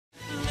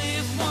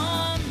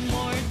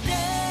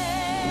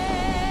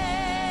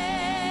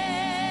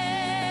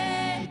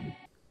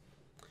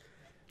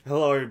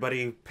Hello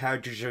everybody,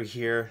 Parajujo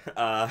here.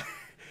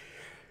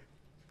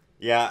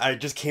 Yeah, I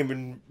just came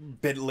in a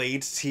bit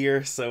late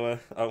here, so,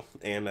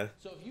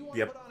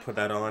 yep, put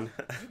that on.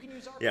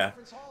 Yeah,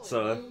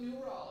 so,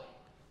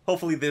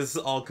 hopefully this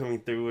is all coming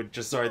through,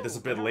 just sorry this is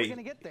a bit late.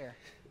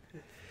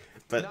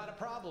 But, Not a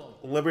problem.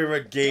 Liberty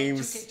Red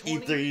Games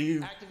 2K20,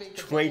 E3 activate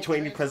the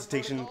 2020 global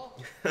presentation. transfer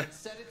protocol, and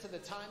set it to the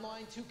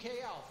timeline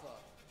 2K Alpha.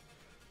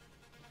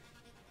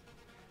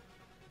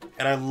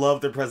 And I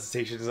love their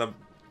presentations.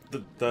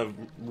 The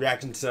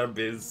reaction setup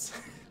is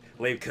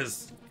late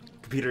because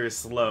computer is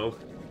slow.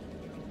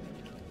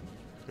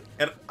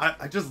 And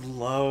I just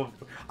love,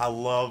 I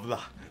love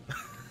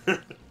the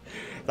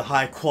the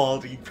high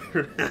quality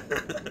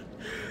the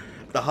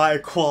high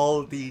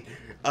quality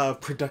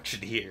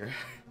production here.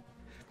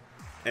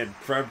 And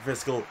Prime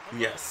Fiscal,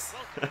 yes.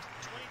 Welcome to the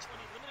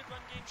 2020 Limited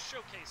Run Games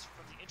Showcase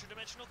from the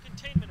Interdimensional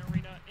Containment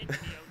Arena in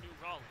Neo New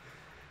Raleigh.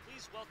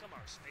 Please welcome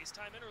our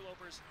space-time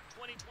interlopers,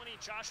 2020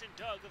 Josh and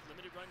Doug of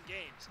Limited Run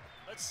Games.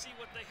 Let's see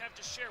what they have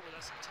to share with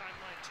us in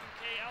Timeline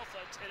 2K Alpha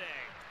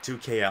today.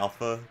 2K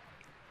Alpha.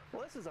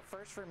 Well, this is a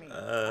first for me.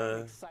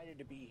 I'm excited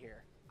to be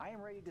here. I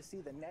am ready to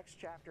see the next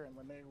chapter in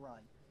Limited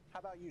Run. How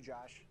about you,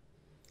 Josh?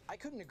 I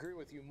couldn't agree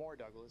with you more,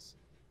 Douglas.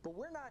 But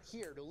we're not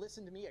here to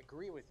listen to me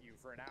agree with you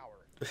for an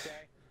hour,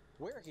 okay?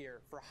 We're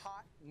here for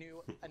hot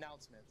new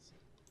announcements.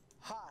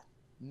 Hot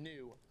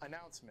new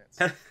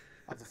announcements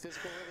of the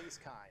physical release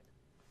kind.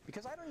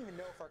 Because I don't even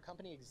know if our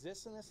company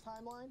exists in this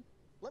timeline.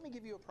 Let me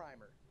give you a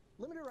primer.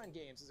 Limited Run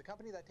Games is a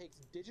company that takes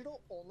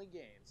digital-only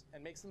games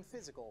and makes them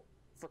physical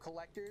for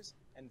collectors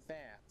and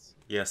fans.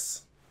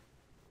 Yes.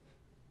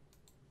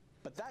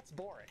 But that's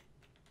boring.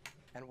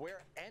 And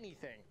we're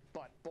anything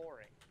but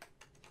boring.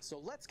 So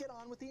let's get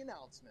on with the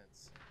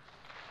announcements.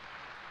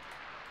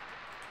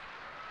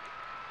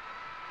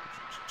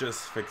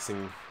 Just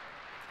fixing the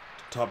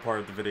top part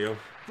of the video.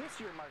 This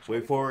year marks Way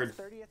forward.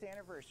 30th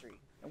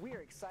anniversary, and we are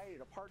excited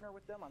to partner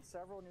with them on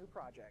several new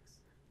projects.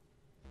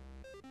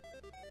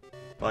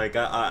 Like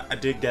I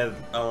did get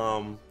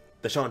the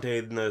Shantae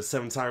and the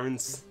Seven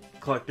Sirens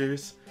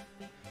collectors.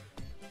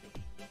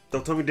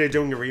 Don't tell me they're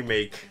doing a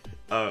remake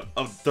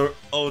of the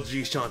OG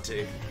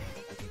Shantae.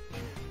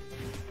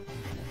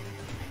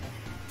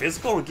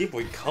 Physical and Game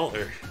Boy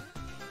Color.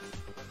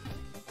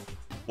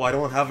 Well, I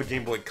don't have a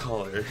Game Boy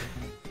Color.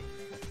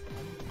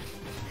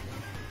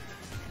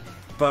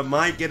 But I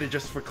might get it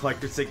just for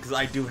collector's sake because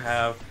I do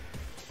have.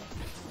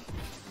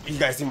 You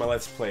guys see my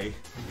Let's Play.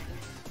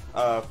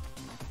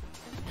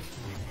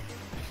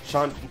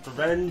 Shantae's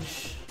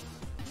Revenge,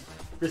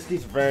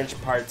 Risky's Revenge,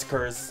 Pirate's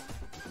Curse,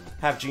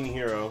 Half Genie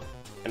Hero,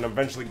 and I'm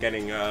eventually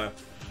getting,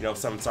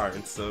 Seven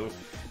Sirens, so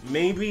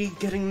maybe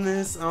getting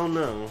this, I don't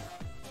know.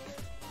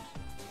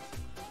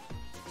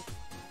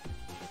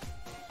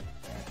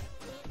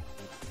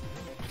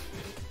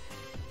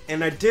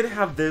 And I did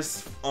have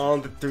this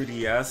on the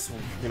 3DS,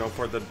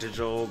 for the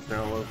digital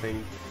download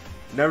thing.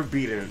 Never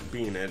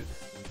beaten it.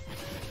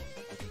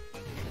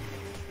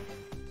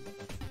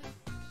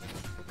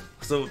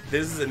 So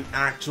this is an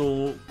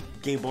actual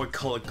Game Boy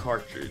Color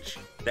cartridge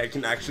that I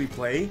can actually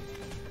play.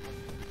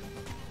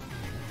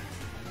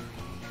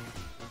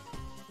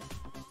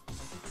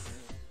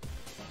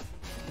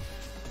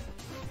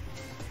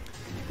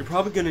 You're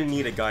probably gonna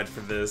need a guide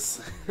for this.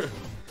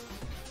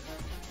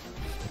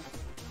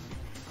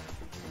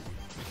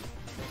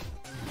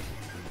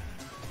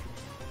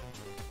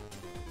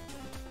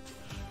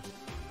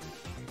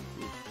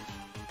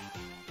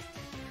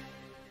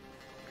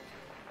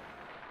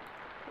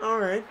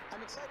 Alright.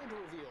 I'm excited to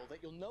reveal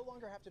that you'll no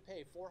longer have to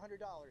pay $400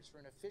 for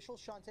an official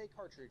Shantae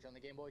cartridge on the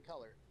Game Boy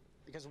Color,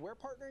 because we're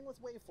partnering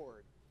with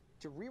WayForward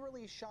to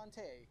re-release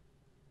Shantae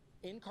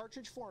in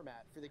cartridge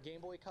format for the Game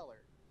Boy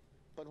Color.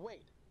 But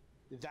wait,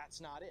 that's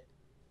not it.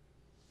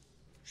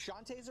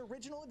 Shantae's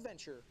original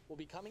adventure will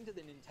be coming to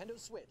the Nintendo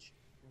Switch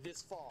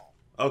this fall.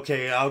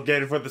 Okay, I'll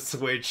get it for the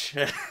Switch.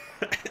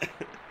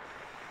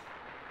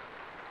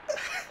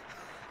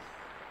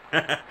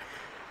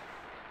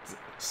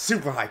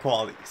 Super high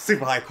quality.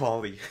 Super high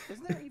quality.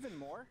 Isn't there even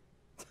more?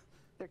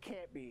 There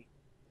can't be,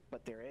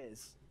 but there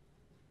is.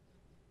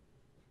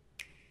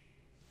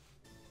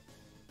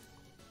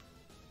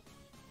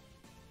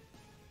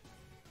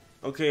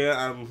 Okay,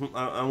 I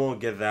won't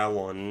get that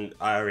one.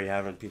 I already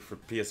have it for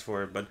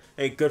PS4, but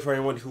hey, good for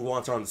anyone who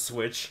wants it on the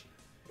Switch.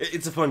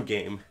 It's a fun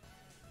game.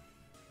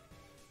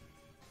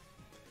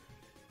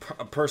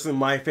 Personally,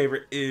 my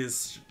favorite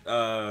is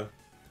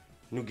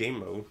New Game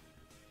Mode.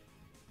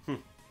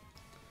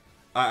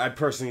 I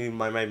personally,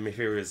 my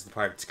favorite is the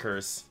Pirate's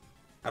Curse.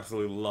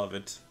 Absolutely love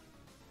it.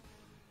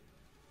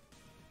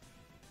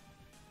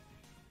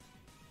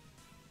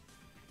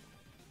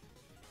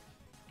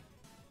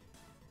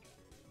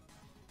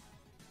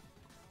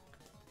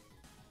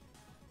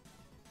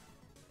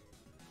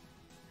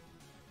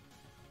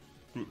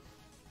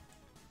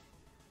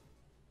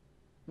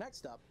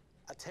 Next up,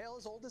 A Tale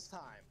as Old as Time.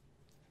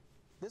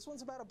 This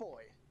one's about a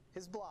boy,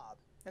 his blob,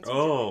 and some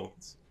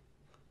giants.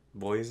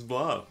 Boy's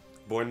Blob.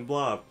 Boy and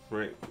Blob,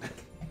 right?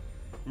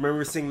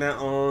 Remember seeing that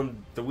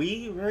on the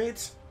Wii,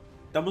 right?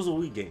 That was a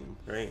Wii game,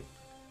 right?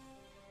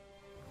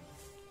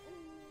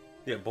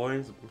 Yeah,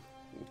 boys.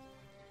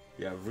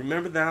 Yeah,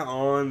 remember that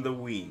on the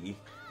Wii.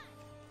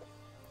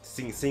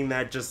 Seeing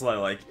that just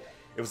like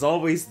it was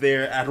always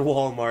there at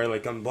Walmart,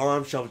 like on the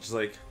bottom shelf, just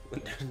like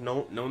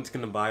no one's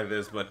gonna buy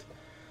this, but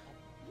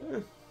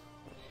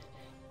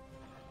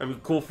I mean,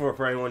 cool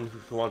for anyone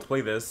who wants to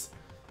play this.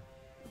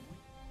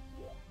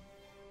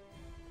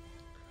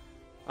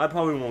 I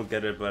probably won't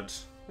get it, but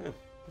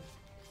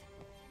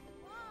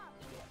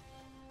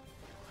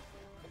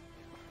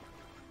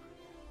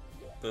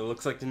it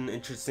looks like an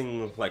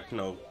interesting, like, you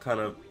know, kind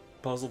of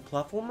puzzle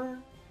platformer.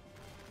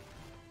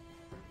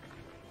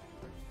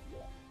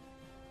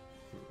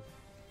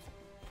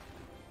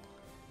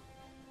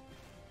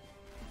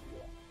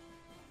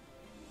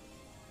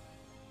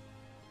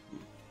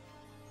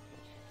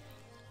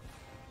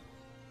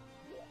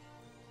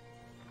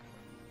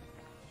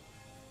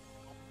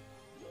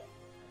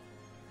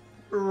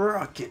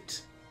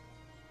 Rocket.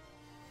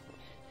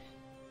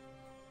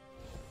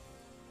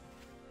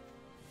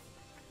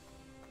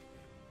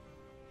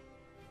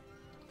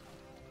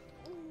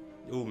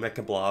 Ooh,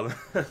 Mecha Blob.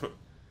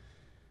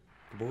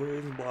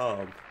 Boys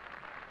Blob.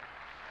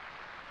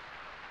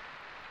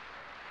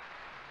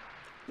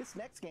 This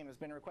next game has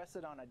been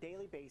requested on a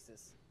daily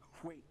basis.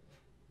 Wait,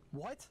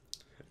 what?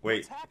 Wait.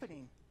 What's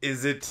happening?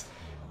 Is it?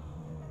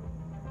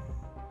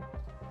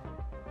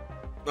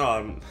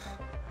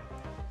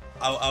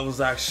 I was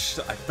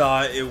actually, I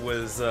thought it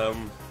was, I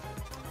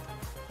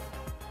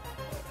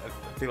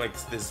feel like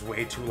this is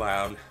way too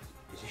loud.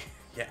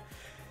 Yeah.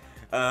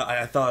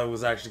 I thought it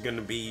was actually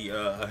gonna be,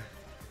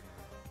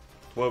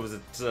 what was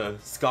it,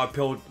 Scott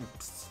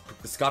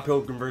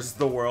Pilgrim versus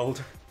the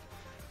World.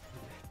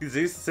 Because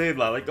they used to say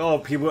that, like, oh,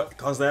 people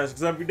cause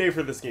asks every day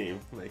for this game.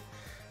 Like,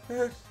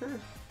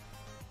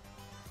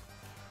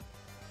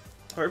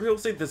 are people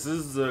say this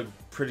is a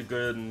pretty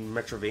good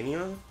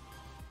Metroidvania?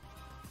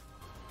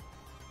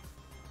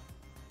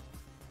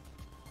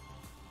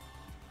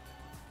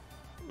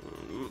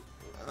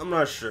 I'm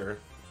not sure.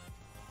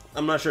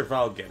 I'm not sure if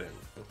I'll get it.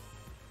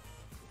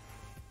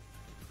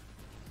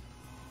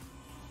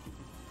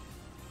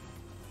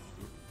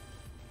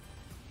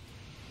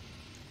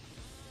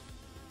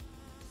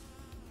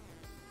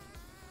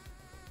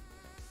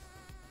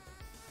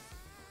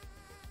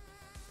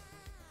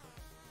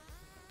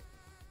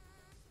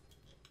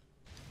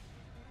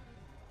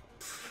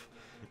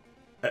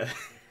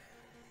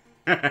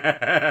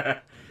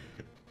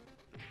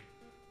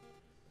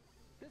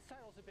 This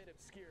title's a bit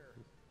obscure,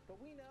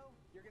 but we know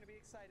you're going to be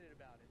excited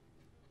about it.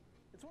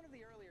 It's one of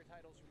the earlier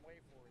titles from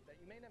WayForward that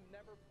you may have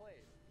never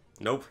played.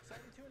 Nope.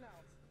 Excited to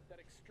announce that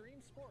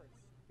Extreme Sports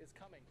is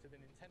coming to the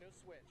Nintendo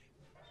Switch.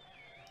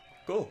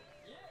 Cool.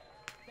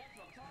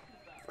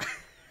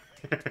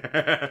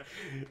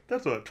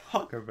 That's what I'm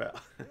talking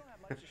about. We don't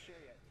have much to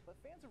share yet, but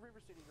fans of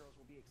River City Girls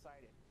will be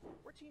excited.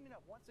 We're teaming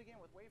up once again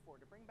with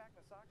WayForward to bring back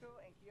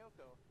Misako and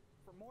Kyoko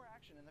for more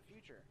action in the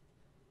future.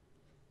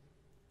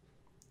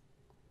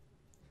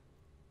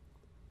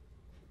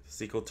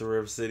 Sequel to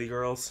River City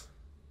Girls.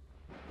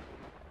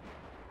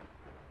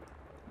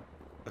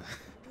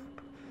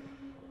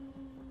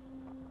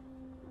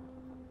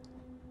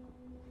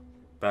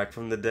 Back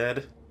from the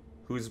dead?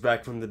 Who's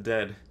back from the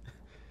dead?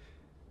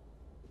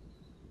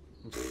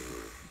 This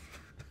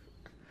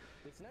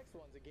next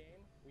one's a game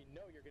we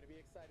know you're going to be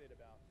excited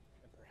about,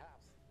 and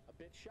perhaps a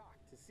bit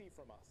shocked to see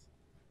from us.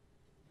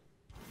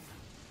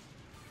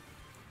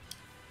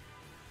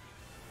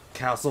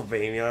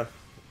 Castlevania.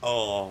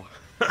 Oh.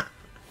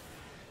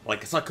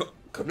 Like it's like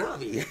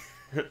Konami.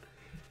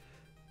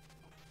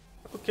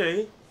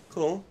 Okay,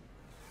 cool.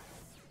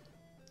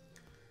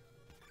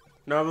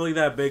 Not really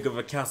that big of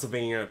a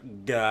Castlevania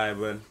guy,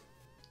 but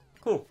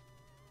cool.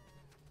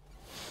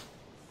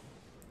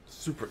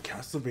 Super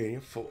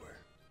Castlevania 4.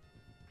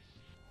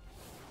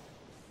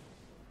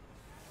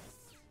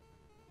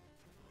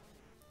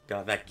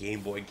 Got that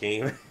Game Boy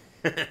game.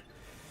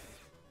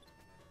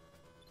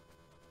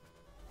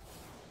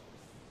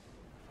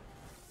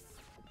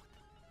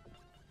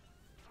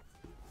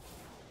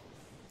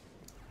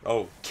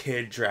 Oh,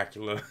 Kid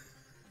Dracula.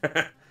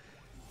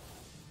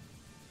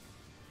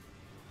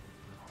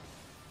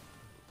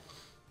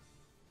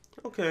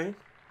 Okay.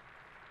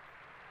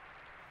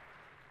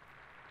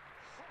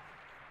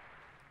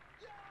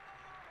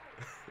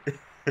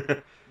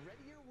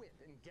 Ready your wit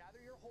and gather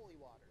your holy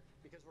water,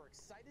 because we're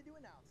excited to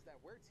announce that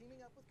we're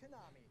teaming up with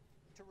Konami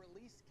to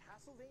release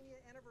Castlevania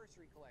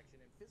Anniversary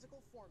Collection in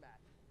physical format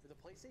for the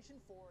PlayStation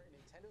 4 and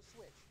Nintendo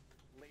Switch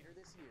later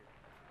this year.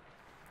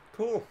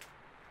 Cool.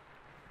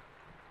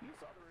 You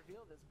saw the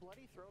reveal of this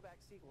bloody throwback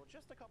sequel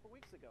just a couple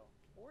weeks ago.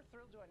 We're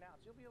thrilled to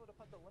announce you'll be able to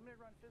put the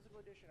limited run physical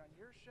edition on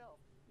your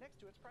shelf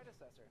next to its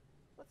predecessor.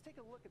 Let's take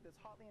a look at this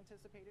hotly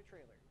anticipated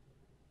trailer.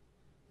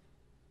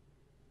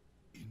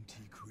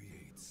 Inti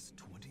Creates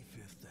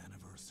 25th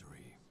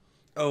anniversary.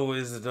 Oh,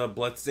 is it a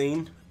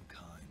Bloodstain?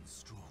 Mankind's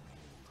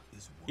stronghold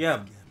is once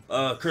Yeah,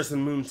 again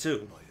Crescent Moon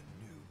too. by a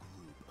new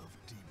group of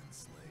demon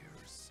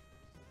slayers.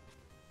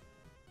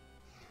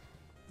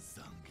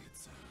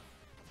 Zangetsu,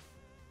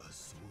 a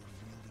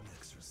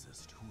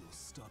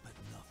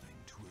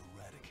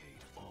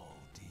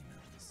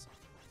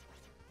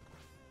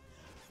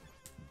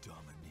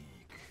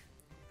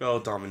Oh,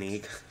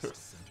 Dominique.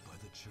 Sent by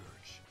the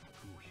church,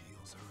 who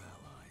heals her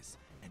allies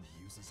and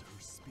uses her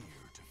spear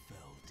to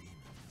fell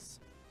demons.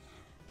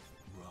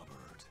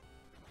 Robert,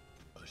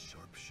 a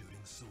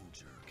sharpshooting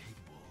soldier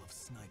capable of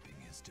sniping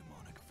his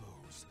demonic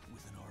foes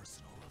with an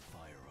arsenal of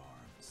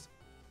firearms.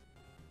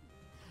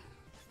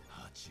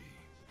 Hachi,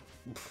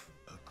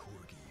 a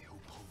corgi who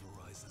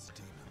pulverizes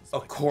demons. A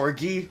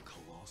corgi?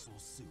 Colossal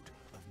suit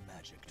of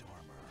magicked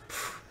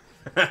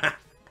armor.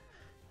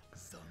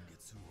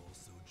 Zangetsu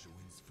also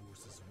joins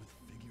forces with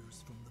figures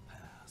from the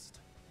past.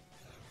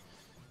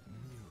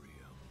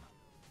 Miriam,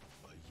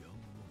 a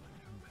young woman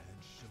who had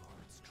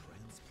shards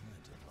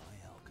transplanted by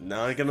alchemy.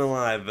 Not gonna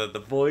lie,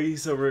 the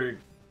voiceover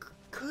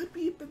could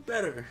be a bit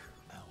better.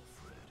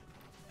 Alfred,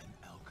 an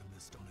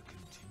alchemist on a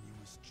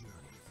continuous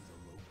journey through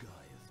the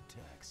Logaeth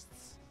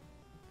texts.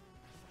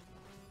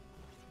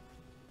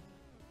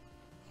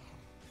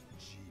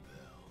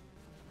 Jebel,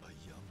 a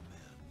young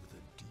man with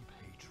a deep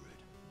hatred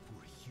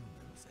for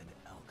humans and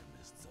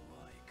alchemists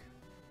alike.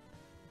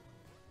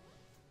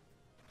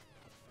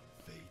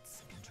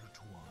 Fates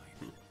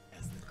intertwine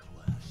as the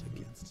clash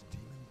against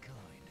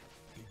demonkind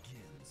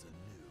begins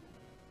anew.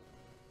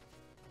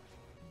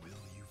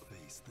 Will you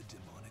face the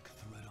demonic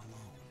threat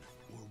alone,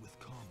 or with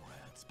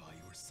comrades by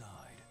your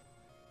side?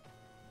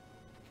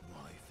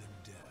 Life and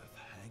death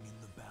hang in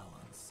the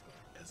balance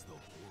as the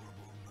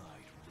horrible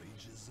night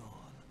rages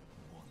on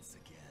once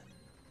again.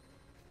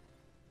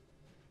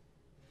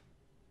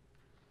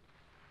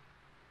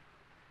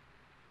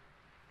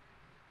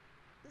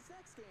 This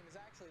next game is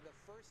actually the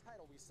first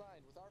title we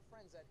signed with our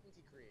friends at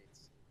Inti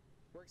Creates.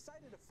 We're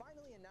excited to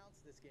finally announce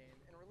this game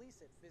and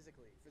release it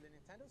physically for the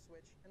Nintendo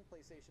Switch and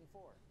PlayStation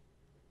 4.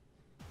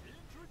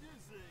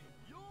 Introducing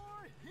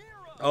your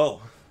hero.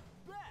 Oh.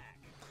 Back.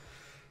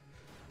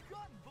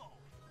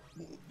 Gunvolt.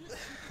 This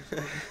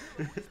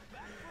superhero is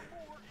back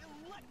for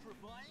more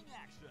electrifying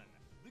action.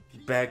 The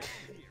key Back.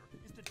 here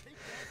is to take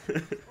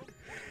down from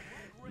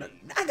point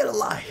blank Not gonna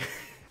lie.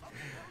 first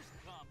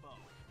combo.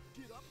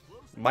 Get up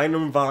close and My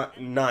number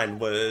 9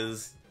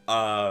 was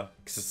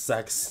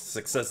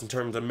success in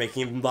terms of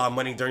making a lot of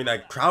money during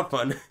that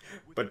crowdfund,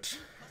 but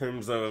in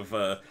terms of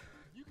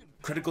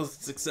critical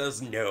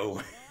success,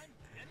 no.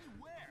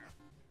 anywhere.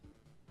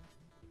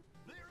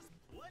 There's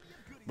plenty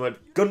of goodies.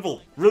 But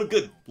Gunvolt, really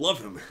good,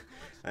 love him.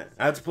 I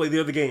had to play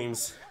the other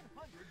games.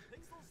 100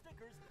 pixel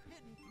stickers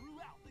hidden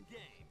throughout the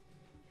game.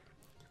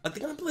 I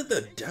think I played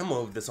the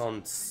demo of this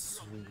on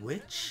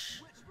Switch.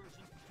 Switch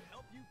version to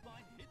help you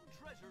find hidden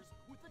treasures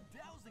with the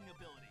dowsing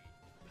ability.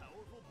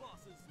 Powerful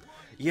bosses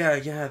line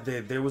Yeah,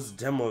 there was a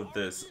demo of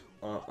this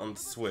on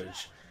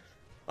Switch.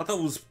 I thought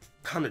it was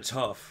kind of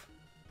tough.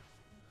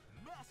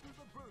 master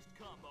the burst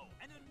combo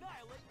and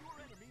annihilate your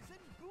enemies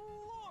in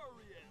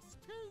glorious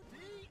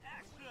 2D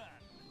action.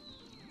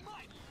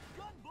 Mighty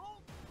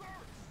Gunvolt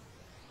Burst.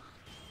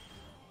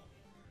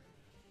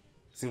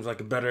 Seems like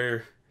a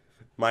better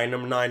my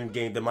number 9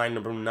 game than my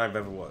number 9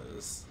 ever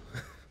was.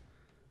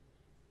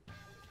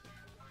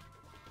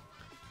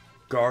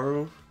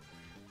 Garu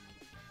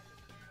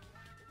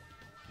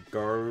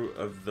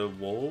of the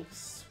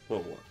Wolves?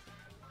 What?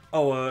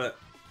 Oh,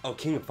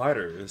 King of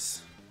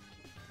Fighters.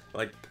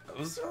 Like, I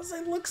was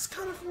like, looks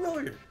kind of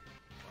familiar.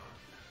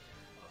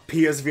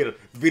 PS Vita.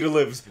 The Vita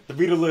lives. The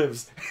Vita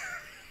lives.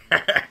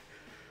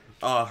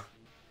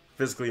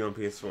 Physically on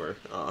PS4.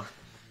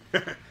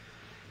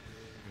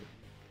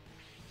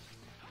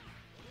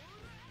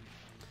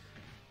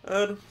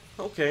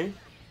 Okay.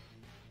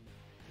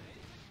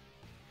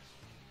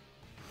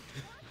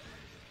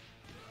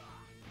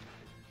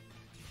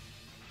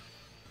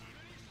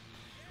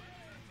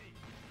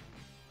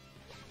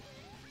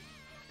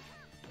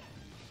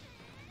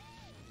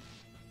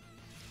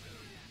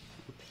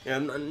 Yeah,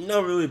 I'm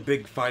not really a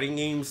big fighting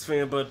games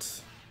fan,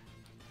 but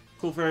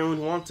cool for anyone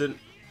who wants it.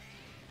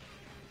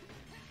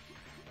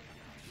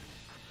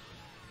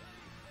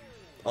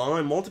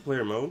 Online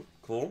multiplayer mode,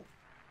 cool.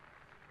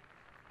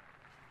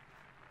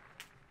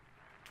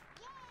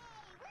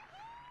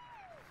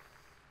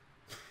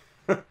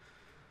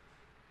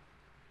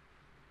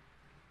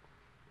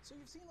 So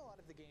you've seen a lot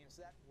of the games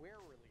that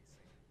we're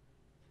releasing.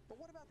 But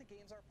what about the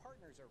games our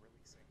partners are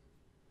releasing?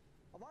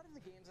 A lot of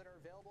the games that are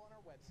available on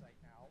our website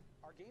now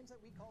are games that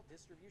we call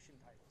distribution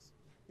titles.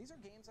 These are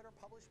games that are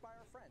published by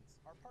our friends,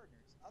 our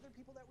partners, other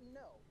people that we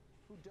know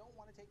who don't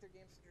want to take their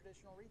games to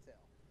traditional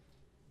retail.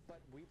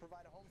 But we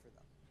provide a home for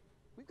them.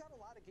 We've got a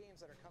lot of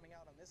games that are coming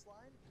out on this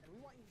line, and we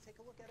want you to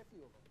take a look at a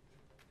few of them.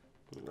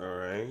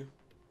 Alright.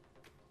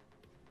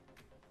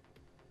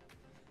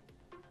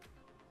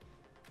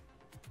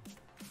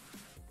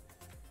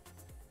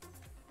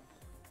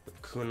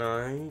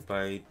 Kunai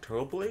by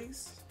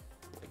Turtleblaze,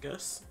 I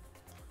guess.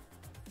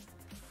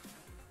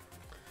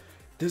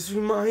 This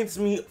reminds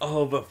me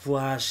of a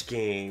Flash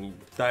game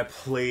that I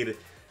played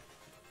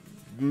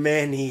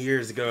many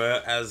years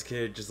ago as a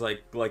kid, just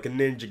like a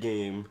ninja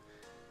game.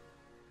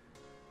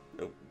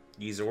 Oh,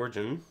 Ys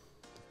Origin.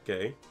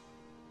 Okay.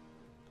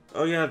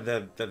 Oh yeah,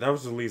 that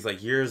was released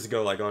like years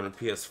ago, like on a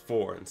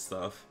PS4 and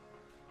stuff.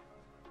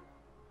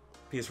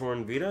 PS4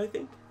 and Vita, I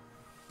think.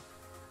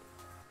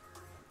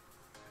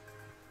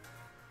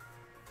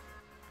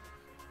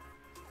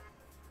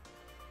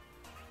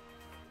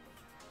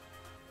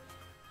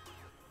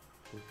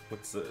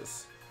 What's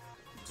this?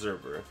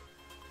 Observer.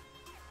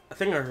 I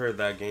think I heard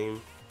that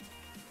game.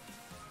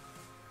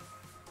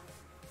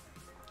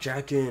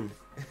 Jack in.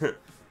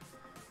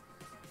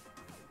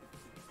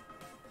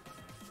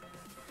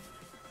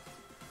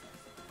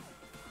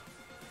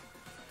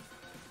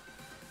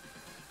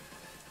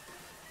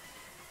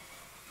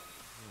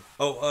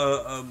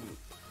 Oh,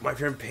 my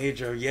friend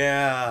Pedro,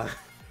 yeah.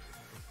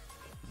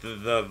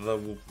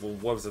 The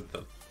what was it?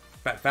 The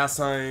fast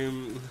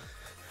time,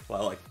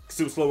 well, like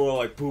super slow mo,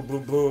 like boom,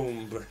 boom,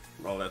 boom,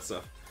 all that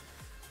stuff.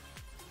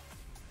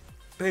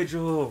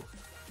 Pedro.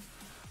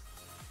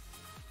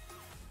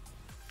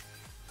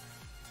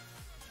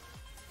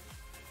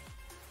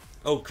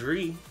 Oh,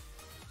 Grease.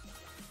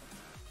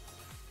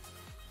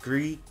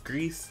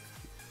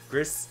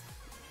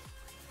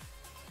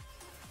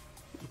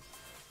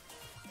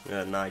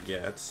 Yeah, not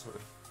yet.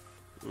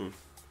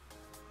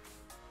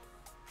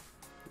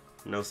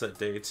 No set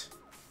date.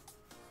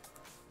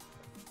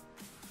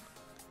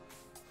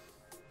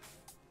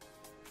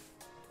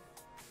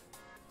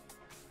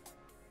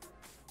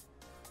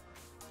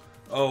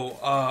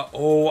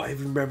 Oh, I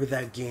remember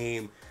that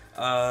game.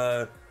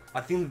 I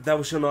think that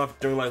was shown off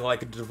during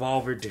like a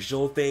Devolver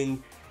Digital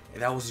thing,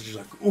 and that was just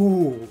like,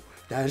 ooh,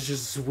 that is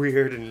just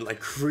weird and like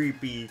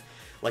creepy.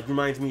 Like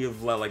reminds me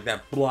of like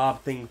that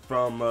blob thing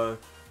from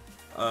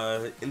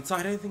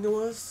Inside, I think it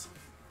was.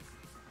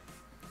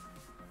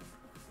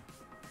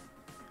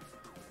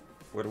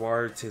 Where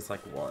water tastes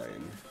like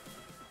wine.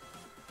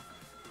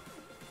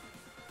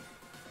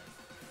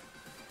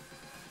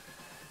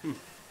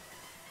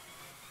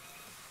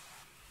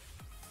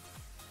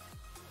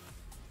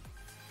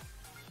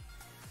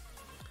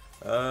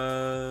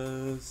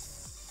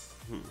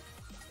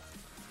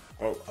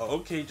 Oh,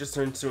 okay, just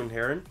turned to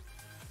Inherent.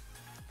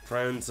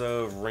 Friends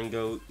of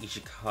Ringo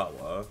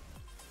Ishikawa.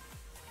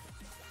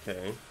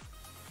 Okay.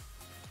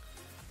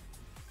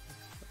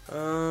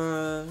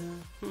 Kind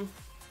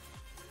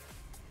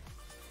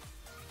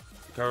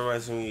of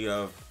reminds me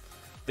of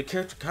the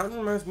character. Kind of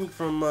reminds me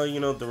from you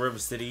know, the River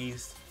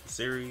Cities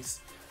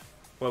series.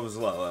 What was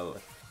like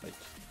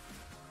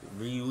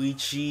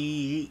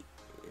Ryuichi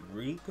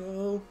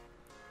Rico?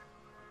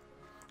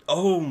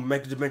 Oh,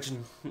 Mega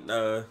Dimension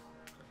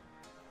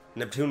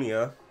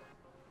Neptunia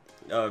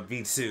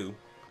V2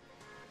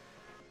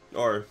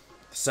 or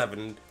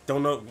 7.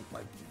 Don't know.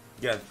 Like,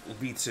 yeah,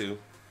 V2.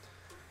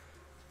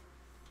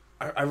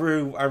 I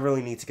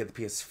really need to get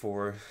the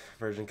PS4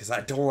 version because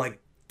I don't like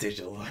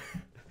digital.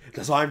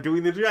 That's why I'm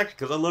doing the reaction,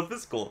 because I love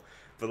physical.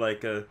 But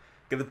like, get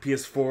the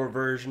PS4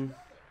 version.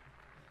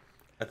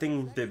 I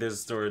think that there's a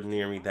store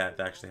near me that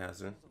actually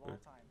has it. Our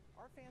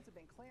fans have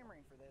been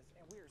clamoring for this,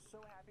 and we are so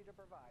happy to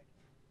provide.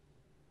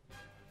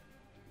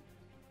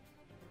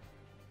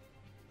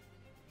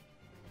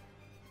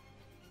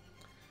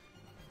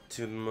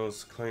 Two of the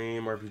most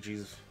acclaimed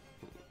RPGs.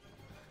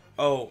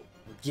 Oh,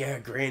 yeah,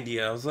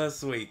 Grandia. I was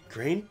last wait,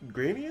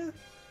 Grandia?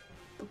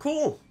 Oh,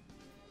 cool.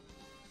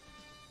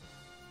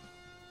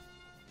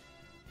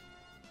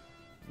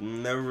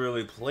 Never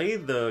really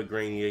played the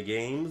Grandia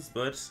games,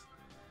 but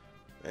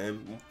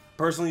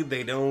personally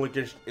they don't look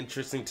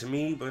interesting to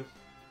me, but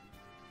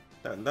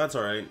that's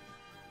alright.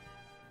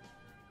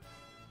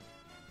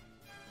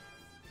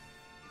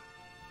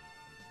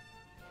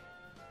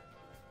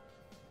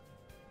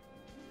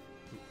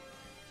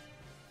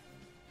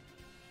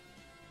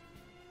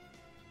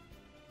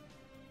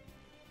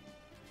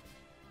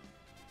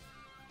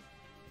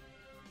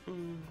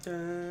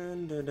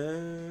 Dun, dun,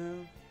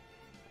 dun.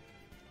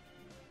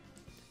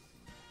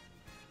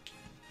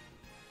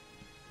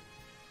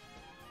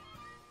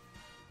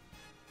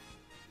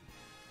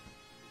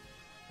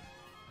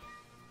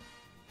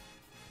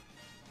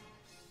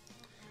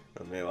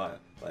 I mean,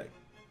 like,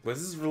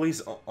 was this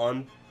released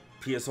on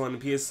PS1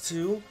 and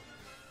PS2,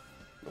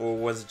 or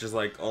was it just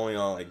like only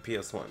on like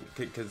PS1?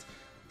 Because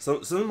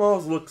some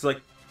models looks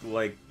like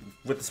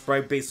with the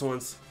sprite based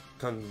ones,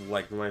 kind of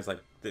like reminds like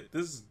this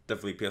is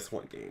definitely a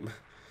PS1 game.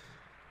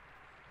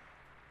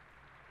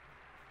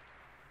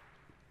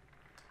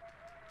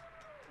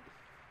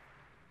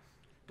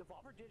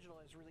 Devolver Digital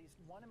has released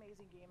one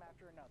amazing game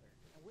after another,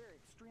 and we're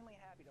extremely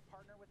happy to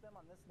partner with them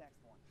on this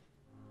next one.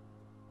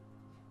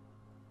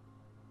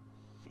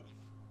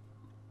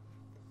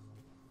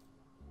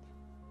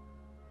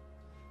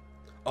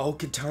 Oh,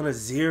 Katana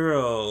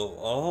Zero.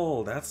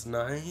 Oh, that's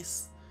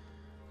nice.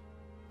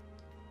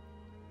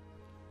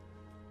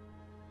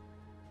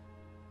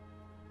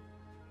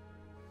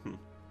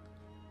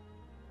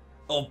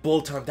 Oh,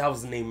 Bullet Time. That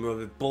was the name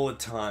of it. Bullet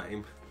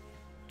Time.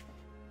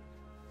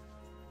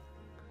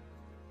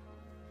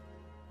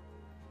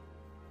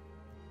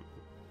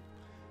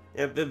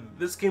 Yeah,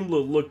 this game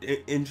looked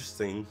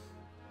interesting.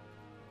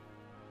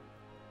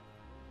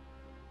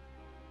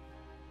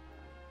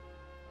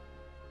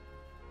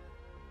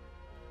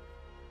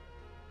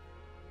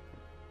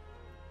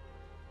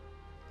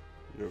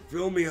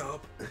 Fill me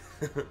up.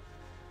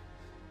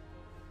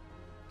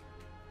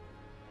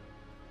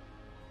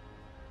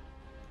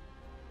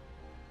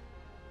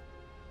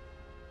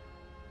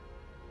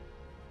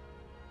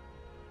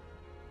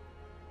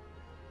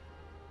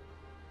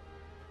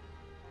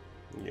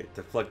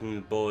 deflecting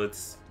the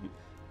bullets.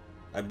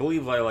 I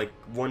believe I like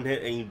one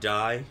hit and you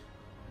die.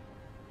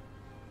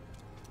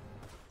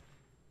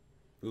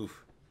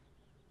 Oof.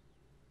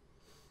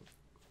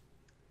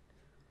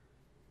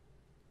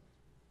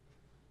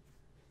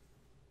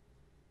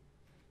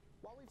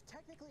 While we've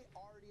technically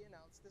already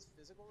announced this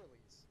physical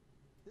release,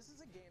 this is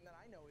a game that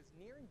I know is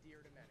near and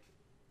dear to many.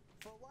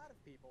 For a lot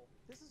of people,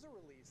 this is a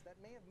release that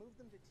may have moved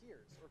them to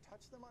tears or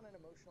touched them on an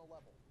emotional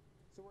level.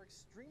 So we're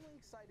extremely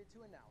excited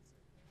to announce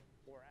it,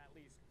 or at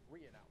least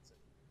re-announce it.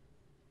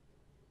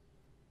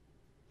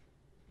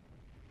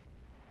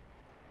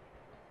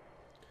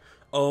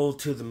 Oh,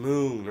 to the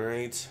moon,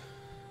 right?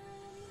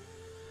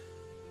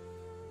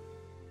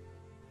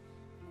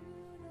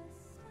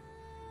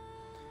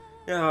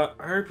 Yeah,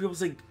 I heard people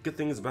say good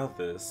things about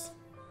this.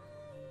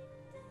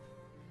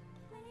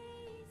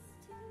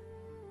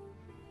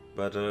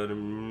 But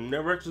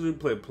never actually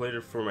played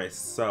it for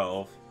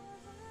myself.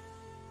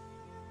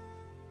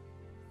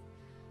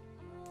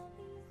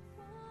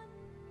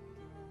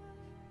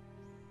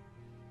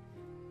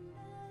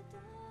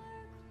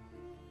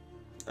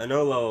 I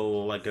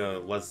know like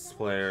a Let's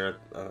Player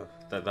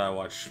that I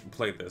watched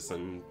play this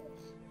and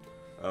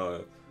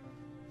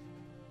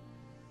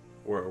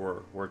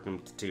we're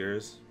working to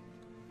tears.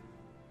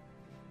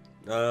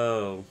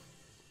 Oh,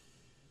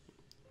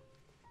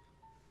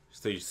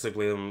 so you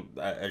simply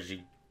as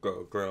you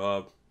grow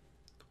up,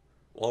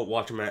 well,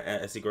 watch him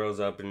as he grows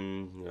up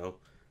and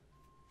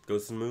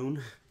goes to the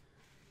moon.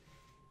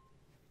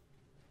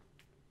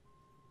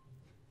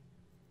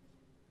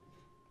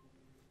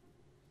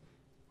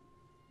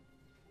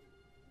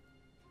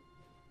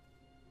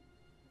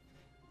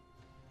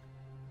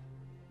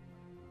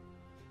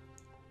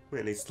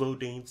 Man, they slow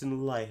dance in the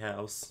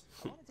lighthouse.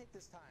 I want to take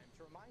this time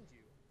to remind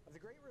you of the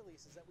great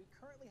releases that we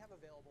currently have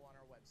available on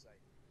our website.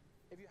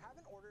 If you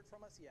haven't ordered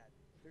from us yet,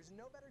 there's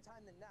no better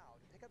time than now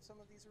to pick up some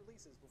of these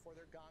releases before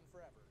they're gone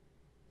forever.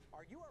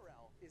 Our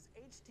URL is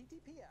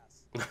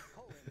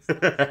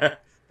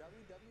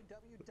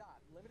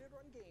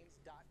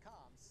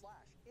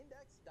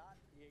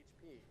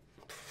https://www.limitedrungames.com/index.php.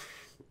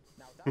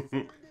 Now, without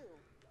further ado,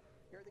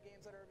 here are the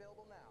games that are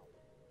available now.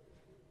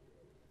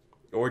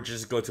 Or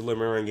just go to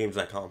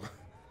limitedrungames.com.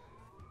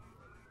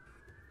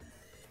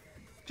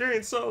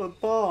 Giant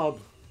Solid Bob.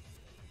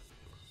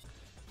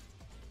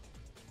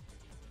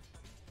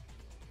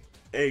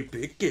 A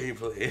big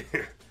gameplay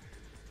here.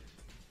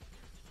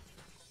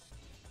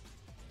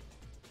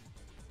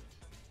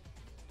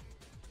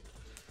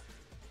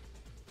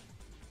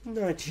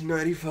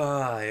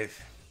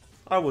 $1995.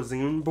 I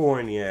wasn't even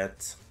born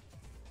yet.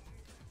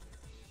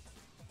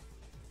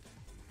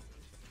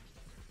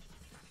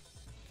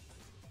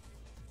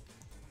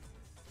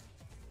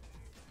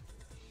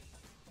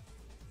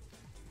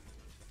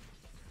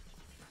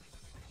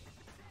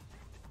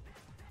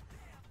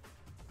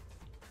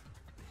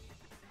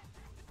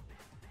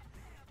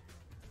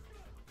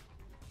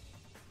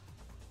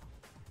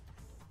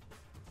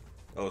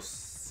 Oh,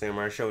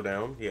 Samurai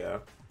Showdown, yeah.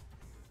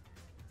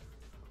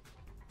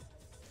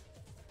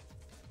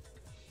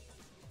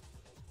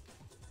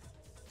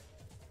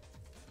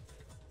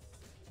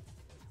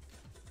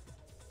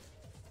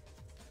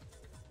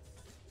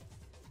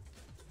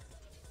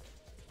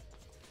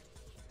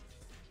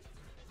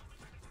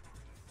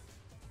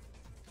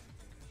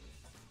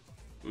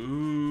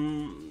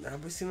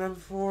 Have we seen that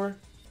before?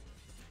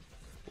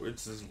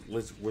 It's this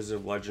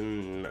Wizard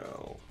Legend?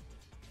 No.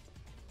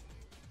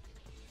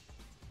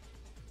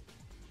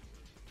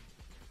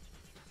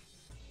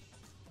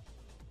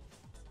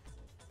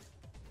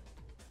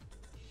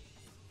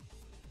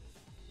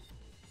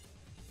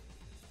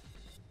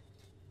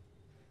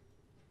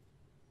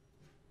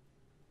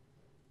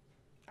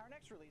 Our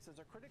next release is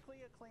a critically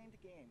acclaimed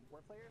game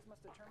where players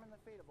must determine the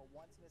fate of a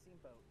once missing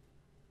boat.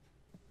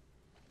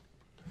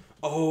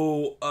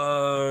 Oh,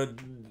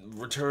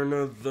 Return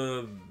of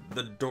the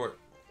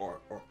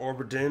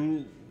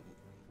Obra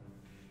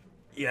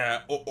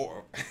Yeah,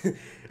 or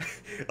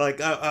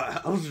like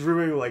I was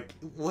remembering like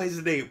what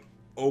is the name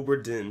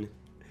Obra Dinn?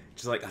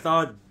 Just like I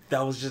thought that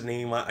was just a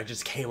name. I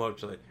just came up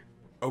to like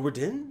Obra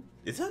Dinn?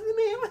 Is that the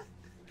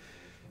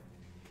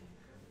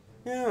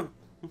name? Yeah,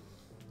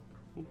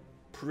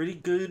 pretty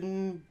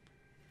good.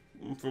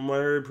 From what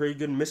I heard, pretty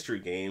good mystery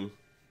game.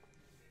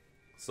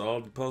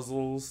 Solve the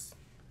puzzles.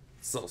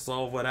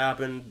 Solve what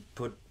happened,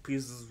 put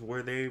pieces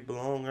where they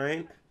belong,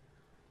 right?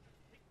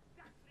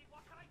 Exactly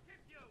what I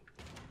give you.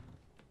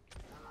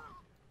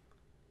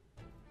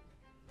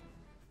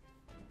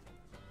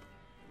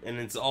 And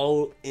it's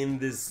all in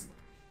this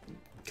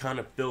kind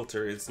of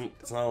filter. It's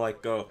not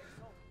like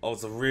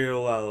it's a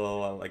real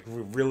like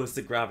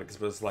realistic graphics,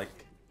 but it's like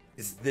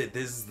this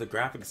is the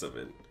graphics of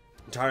it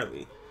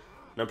entirely.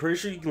 And I'm pretty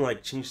sure you can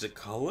like change the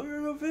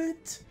color of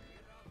it,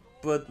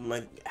 but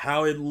like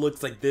how it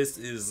looks like this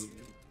is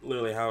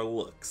literally how it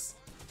looks.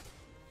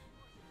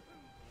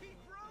 Keep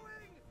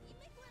rowing.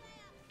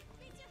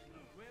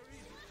 Where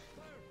is it?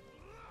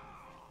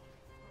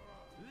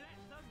 Let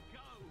them go.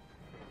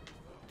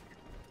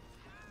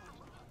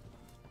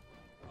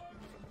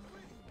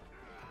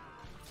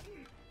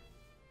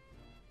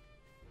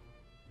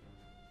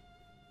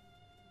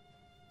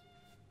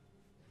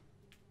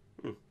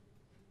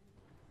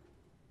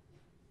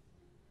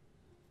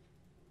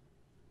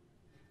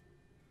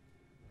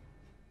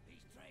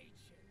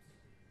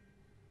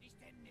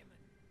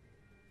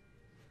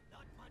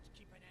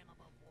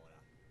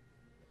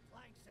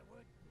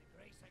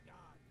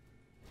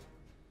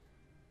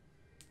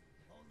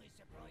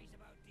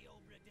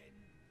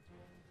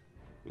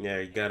 Yeah,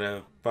 you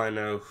gotta find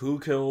out who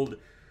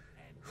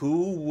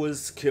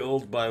was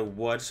killed by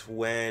what,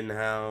 when,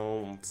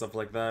 how, stuff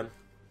like that.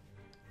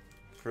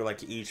 For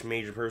like each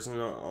major person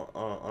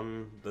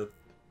on the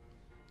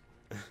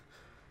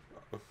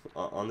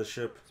on the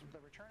ship. The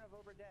return of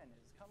Obra Dinn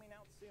is coming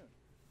out soon.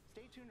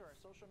 Stay tuned to our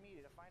social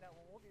media to find out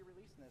when we'll be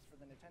releasing this for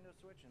the Nintendo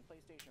Switch and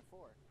PlayStation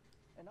 4.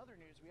 In other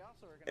news, we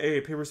also are going to...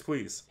 Hey, Papers,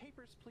 Please.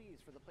 Papers, Please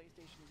for the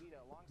PlayStation Vita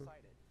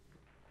alongside it.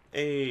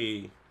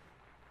 Hey.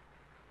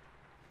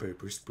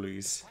 Papers,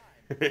 Please.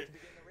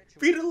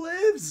 Vita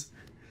lives!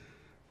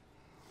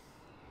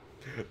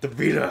 The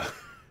Vita!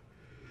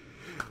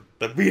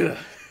 The Vita!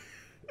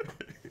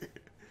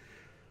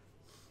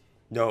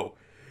 No.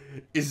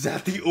 Is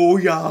that the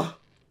Ouya?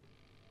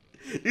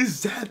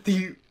 Is that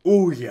the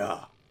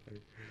Ouya?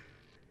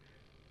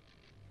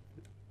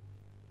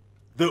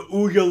 The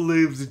Ouya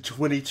lives in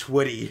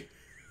 2020.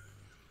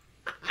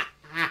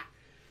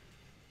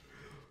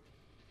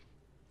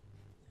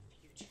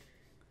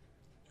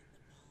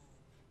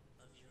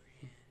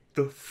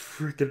 The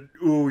freaking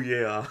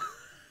Ouya.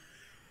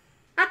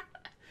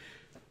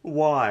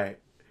 Why?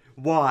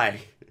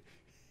 Why?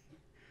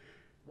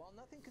 While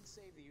nothing could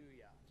save the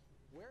Ouya,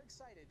 we're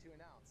excited to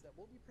announce that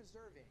we'll be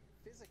preserving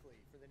physically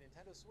for the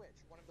Nintendo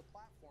Switch one of the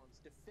platform's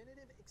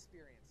definitive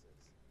experiences.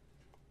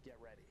 Get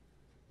ready.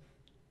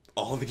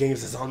 All the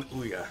games is on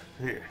Ouya.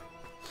 Here.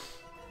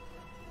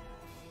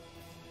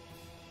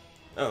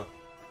 Oh.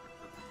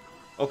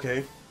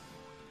 Okay.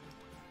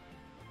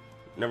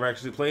 Never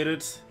actually played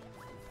it.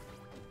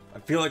 I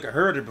feel like I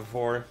heard it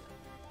before.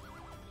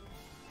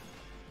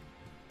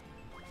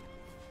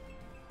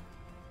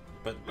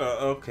 But,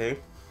 okay.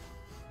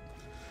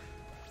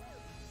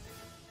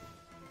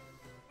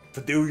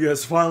 But the Ouya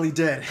is finally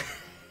dead.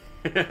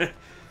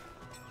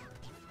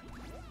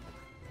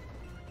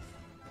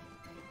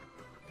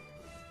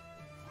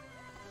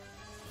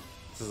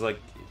 This is like...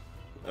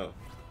 Oh.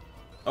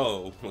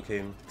 Oh,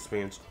 okay.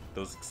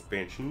 Those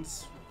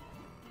expansions.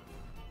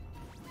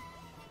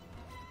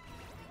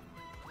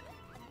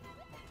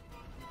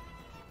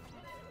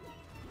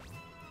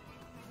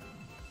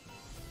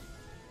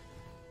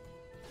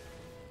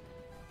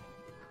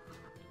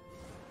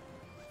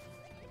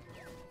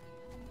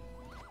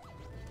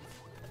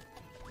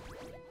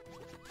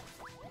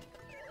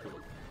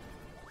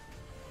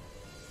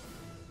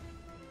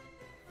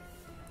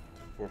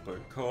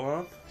 Four-player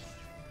co-op?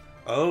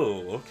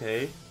 Oh,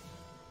 okay.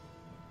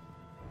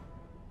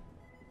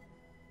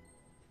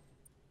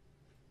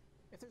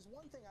 If there's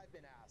one thing I've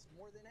been asked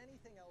more than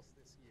anything else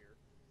this year,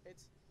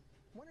 it's,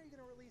 when are you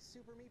going to release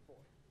Super Meat Boy?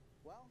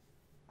 Well,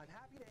 I'm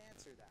happy to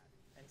answer that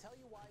and tell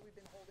you why we've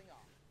been holding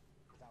off.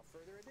 Without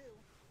further ado,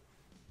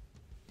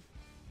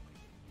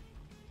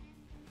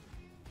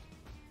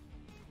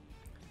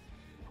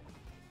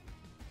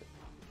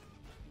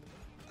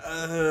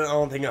 I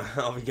don't think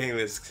I'll be getting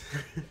this.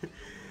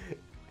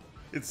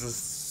 It's a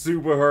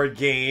super hard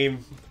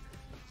game.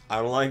 I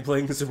don't like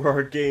playing super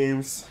hard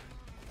games.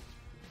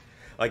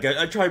 Like,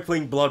 I tried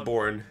playing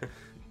Bloodborne.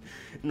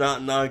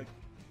 Not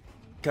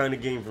kind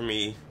of game for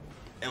me.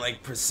 And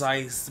like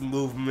precise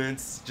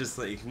movements, just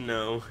like,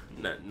 no,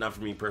 not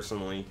for me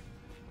personally.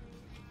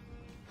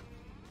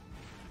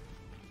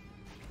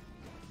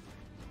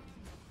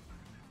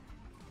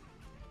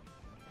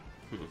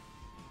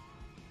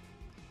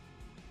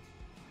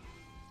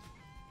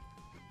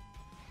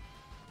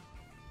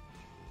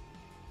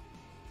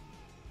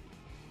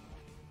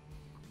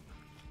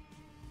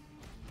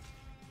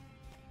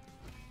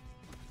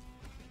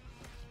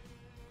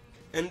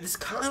 And it's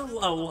kind of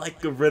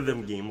like a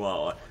rhythm game,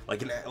 like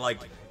you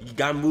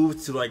gotta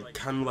move to like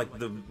kind of like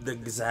the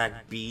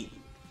exact beat,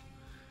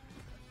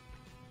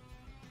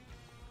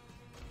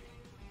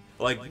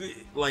 like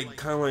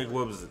kind of like,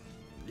 what was it,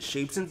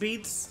 Shapes and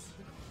Beats,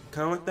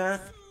 kind of like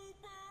that.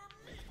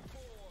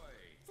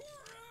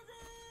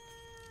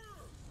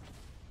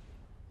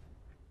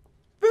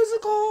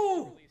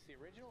 Physical. release the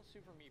original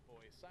Super Meat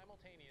Boy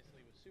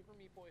simultaneously with Super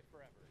Meat Boy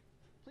Forever.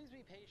 Please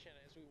be patient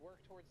as we work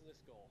towards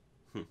this goal.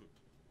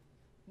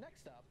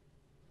 Next up,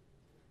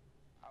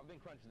 I've been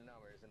crunching the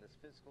numbers, and this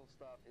physical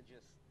stuff, it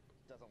just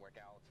doesn't work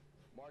out.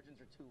 Margins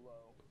are too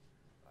low.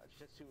 It's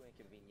just too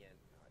inconvenient.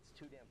 It's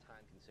too damn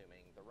time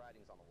consuming. The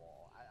writing's on the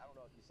wall. I don't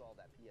know if you saw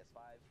that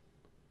PS5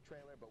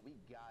 trailer, but we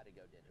gotta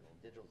go digital.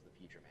 Digital's the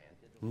future, man.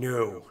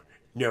 No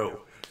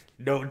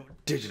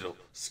digital.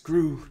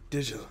 Screw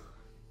digital.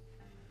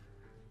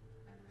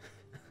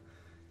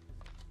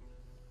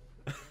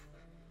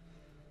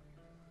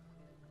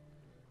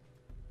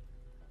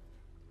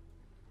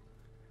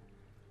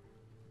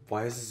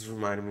 Why is this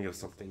reminding me of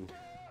something?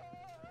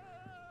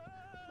 gotta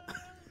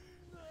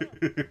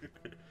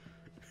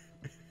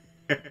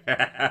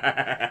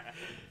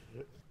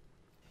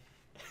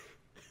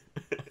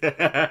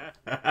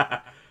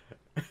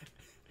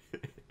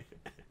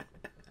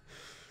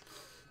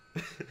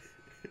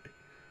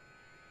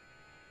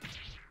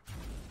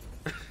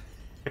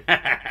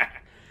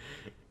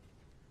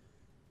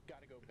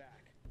go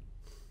back.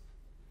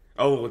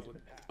 Oh.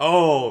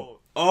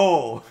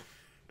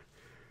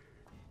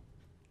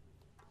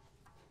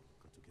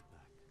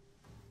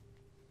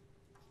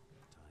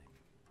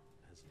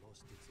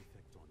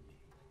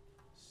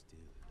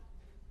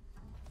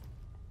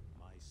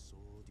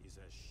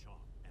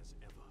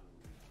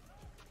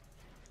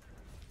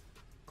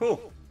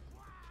 Cool.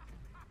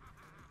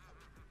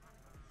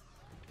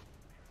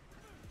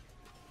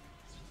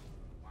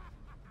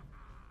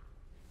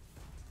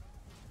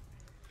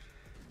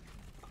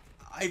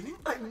 I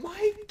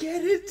might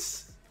get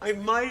it. I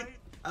might.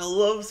 I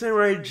love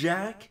Samurai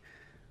Jack.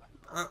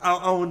 I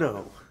don't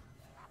know.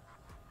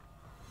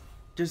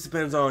 Just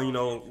depends on, you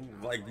know,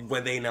 like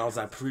when they announce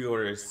that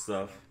pre-order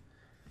stuff.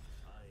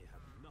 I have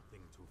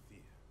nothing to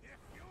fear. The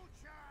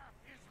future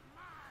is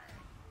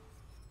mine.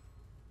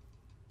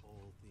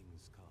 All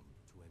things come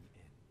to an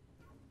end.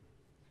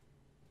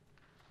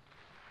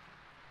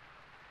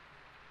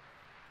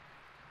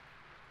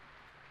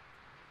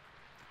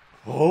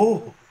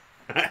 Oh.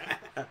 Decided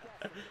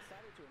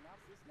to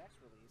announce this next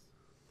release.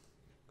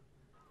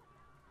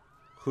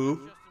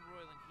 Who? Justin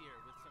Roiland here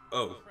with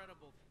some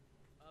incredible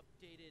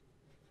updated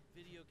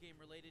video game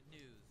related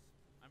news.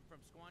 I'm from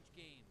Squanch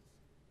Games.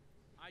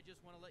 I just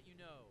want to let you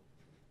know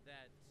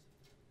that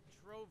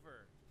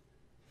Trover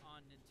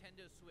on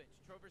Nintendo Switch,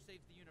 Trover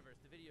Saves the Universe,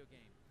 the video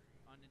game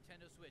on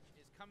Nintendo Switch,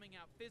 is coming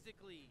out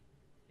physically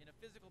in a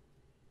physical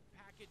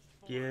packaged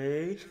form.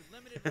 Yay. There's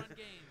limited run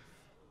games.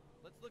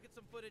 Let's look at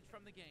some footage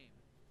from the game.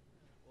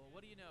 Well,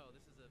 what do you know?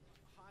 This is a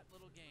hot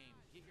little game.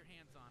 Get your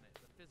hands on it.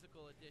 The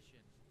physical edition.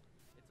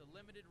 It's a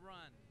limited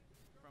run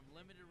from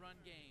Limited Run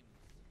Games.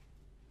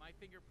 My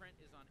fingerprint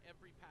is on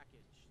every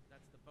package.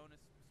 That's the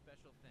bonus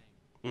special thing.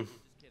 Just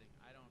kidding.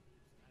 I didn't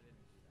do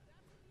that.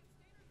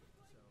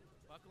 So,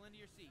 buckle into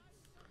your seats.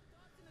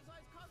 Thoughts in his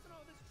eyes causing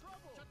all this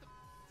trouble. Shut the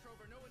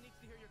Trover. No one needs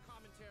to hear your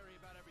commentary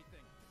about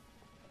everything.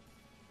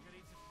 I'm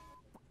gonna eat some.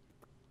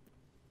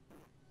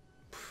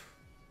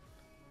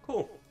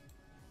 Cool.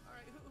 All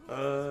right, who is this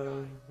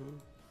guy?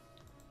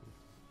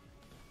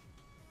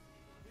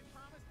 We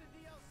promised the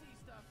DLC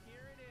stuff.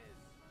 Here it is.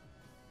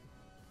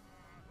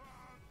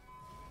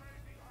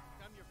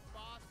 I'm your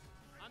boss.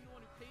 I'm the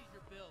one who pays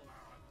your bills.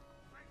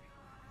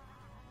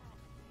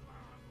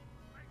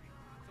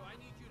 So I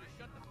need you to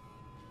shut the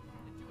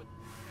and do what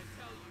I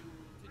tell you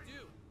to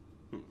do.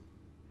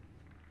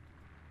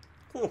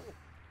 Cool.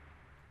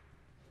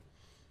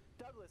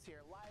 Douglas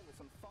here, live with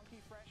some funky,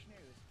 fresh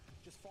news.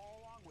 Just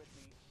follow along with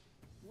me.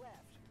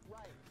 Left,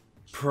 right.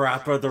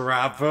 Parappa the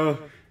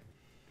Rapper.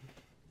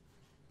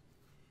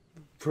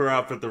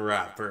 Parappa the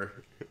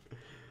Rapper.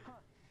 Huh.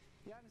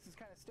 Giannis is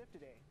kind of stiff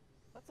today.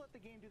 Let's let the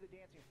game do the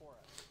dancing for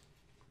us.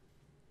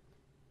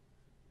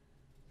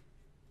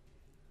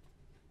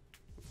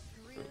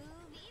 Groove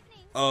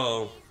evening,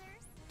 Oh.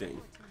 stargazers.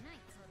 Dang.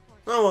 Tonight's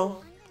report Oh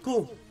well. is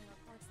Cool. unconfirmed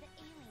reports that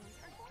aliens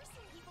are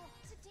forcing people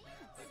to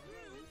dance.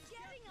 Who's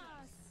getting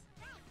us?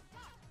 Right,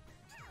 left,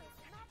 pose,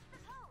 left,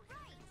 pose,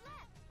 right,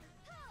 left,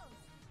 pose.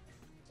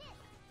 Kiss,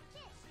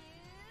 kiss, two,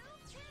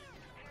 two.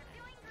 You're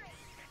doing great.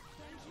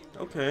 Thank you.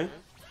 Okay.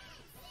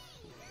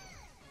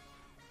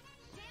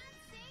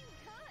 Dancing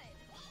good.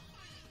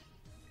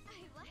 I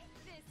like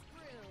this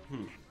groove.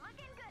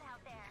 Looking good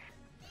out there.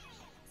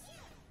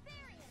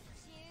 Very good.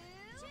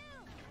 Two.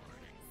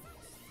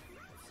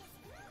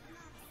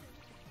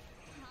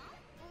 Huh?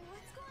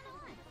 What's going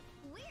on?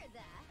 We're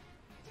the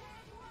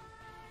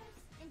Jaguars.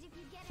 And if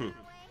you get in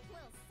our way,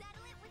 we'll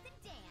settle it with a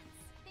dance.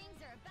 Things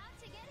are about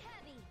to get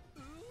heavy.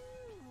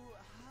 Ooh,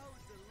 how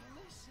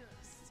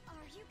delicious.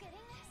 Are you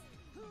getting this?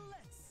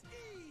 Let's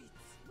eat.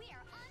 We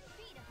are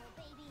unbeatable,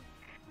 baby.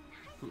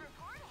 Nice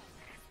reporting.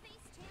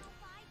 Space Channel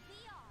 5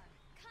 VR.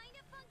 Kind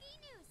of funky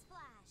news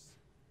flash.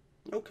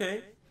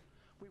 Okay.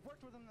 We've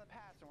worked with them in the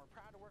past, and we're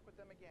proud to work with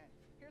them again.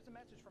 Here's a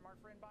message from our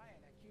friend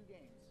Bayan at Q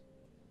Games.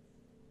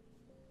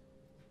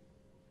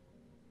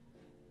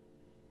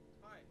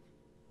 Hi,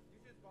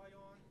 this is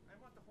Bayon.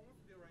 I'm at the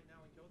Homestead right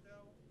now in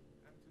Kyoto,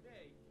 and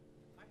today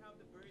I have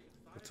the very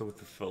exciting. What's up with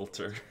the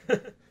filter?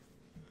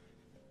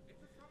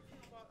 It's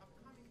something about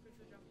upcoming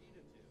Pixel Junk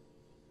Eden 2.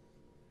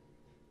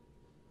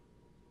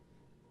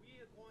 We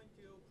are going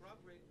to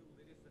collaborate to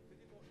release the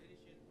physical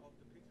edition of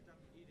the Pixel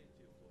Junk Eden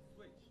 2 for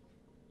Switch.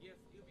 Yes,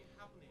 it'll be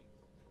happening,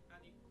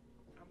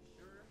 and I'm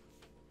sure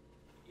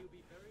it'll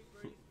be very,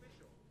 very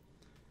special.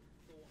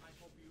 So I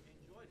hope you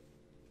enjoyed it.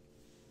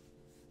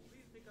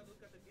 Please take a look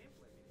at the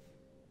gameplay video.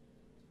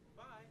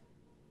 Bye.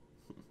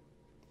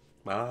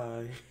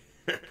 Bye.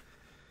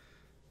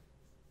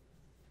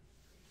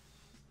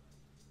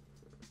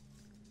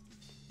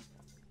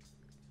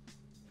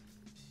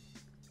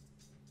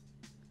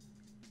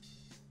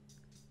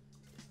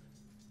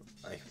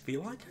 I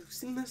feel like I've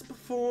seen this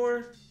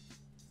before,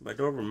 but I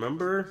don't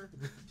remember.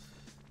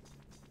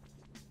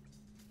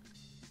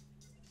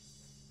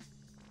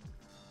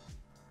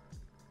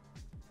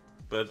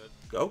 But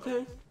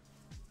okay.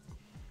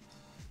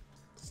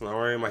 It's not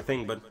really my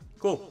thing, but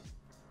cool.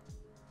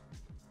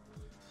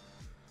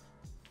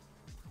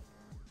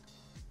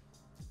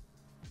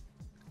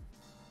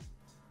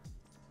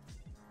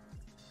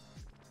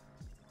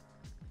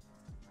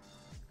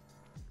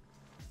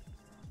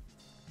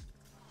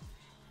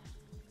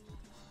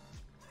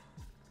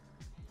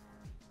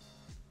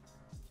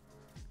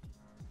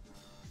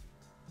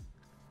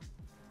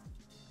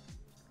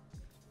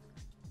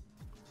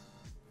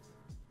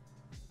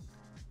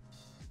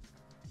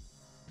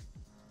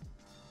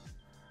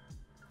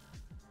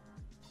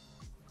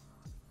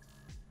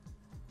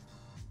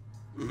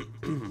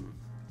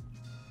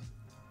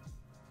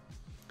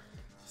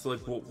 So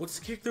like, what's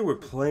the character we're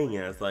playing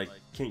as? Like,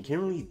 can't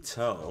really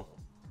tell.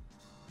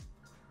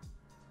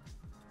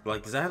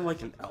 Like, is that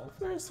like an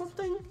elf or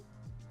something?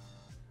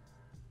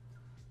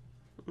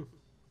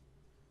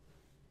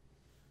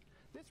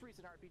 This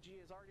recent RPG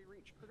has already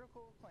reached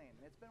critical acclaim,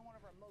 and it's been one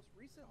of our most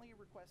recently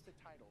requested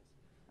titles.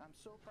 I'm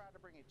so proud to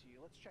bring it to you.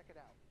 Let's check it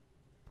out.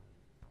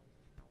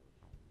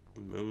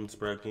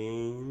 Moonsprout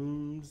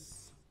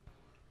Games.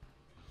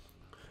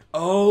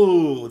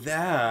 Oh,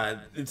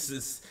 that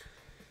it's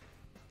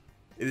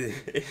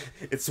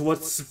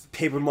what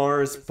Paper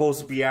Mario is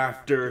supposed to be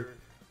after.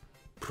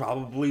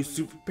 Probably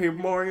Super Paper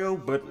Mario,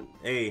 but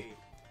hey,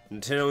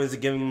 Nintendo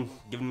isn't giving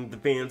the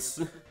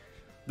fans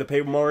the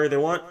Paper Mario they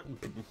want.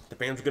 The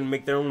fans are gonna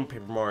make their own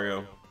Paper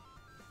Mario.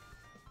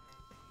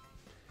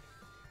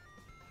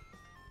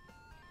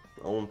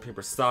 Own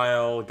paper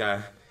style,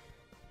 got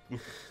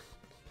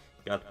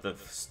the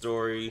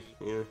story,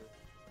 yeah.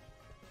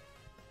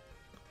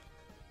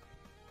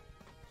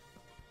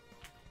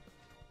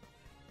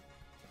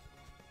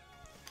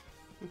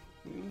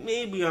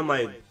 Maybe I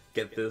might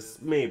get this,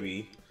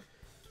 maybe.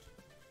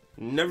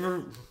 I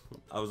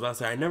was about to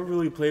say, I never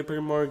really played a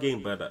Paper Mario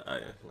game, but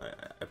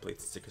I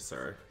played Sticker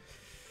Star.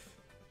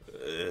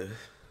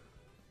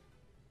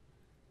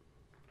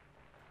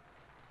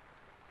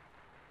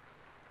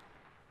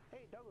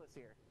 Hey, Douglas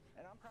here,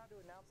 and I'm proud to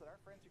announce that our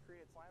friends who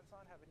created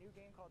Slimeson have a new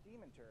game called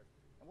Demon Turf,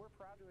 and we're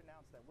proud to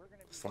announce that we're going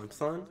to be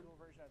Slimeson? a physical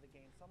version of the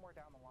game somewhere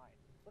down the line.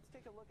 Let's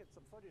take a look at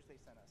some footage they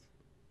sent us.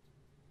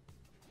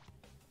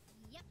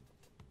 Yep.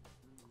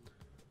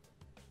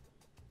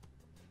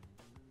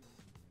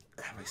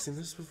 Have I seen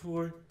this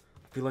before?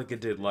 I feel like I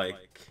did,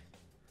 like...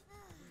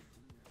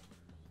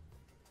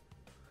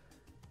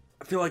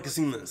 I feel like I've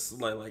seen this,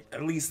 like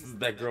at least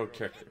that girl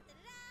character.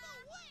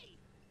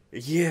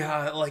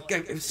 Yeah, like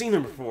I've seen her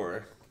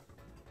before.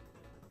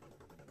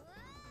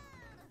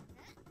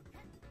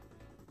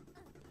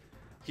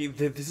 Okay,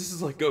 this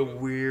is like a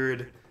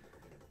weird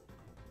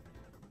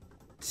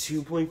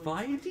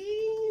 2.5D?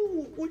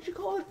 What'd you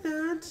call it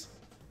that?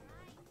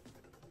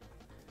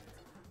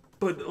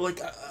 But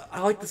like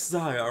I like the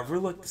style. I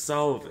really like the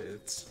style of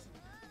it.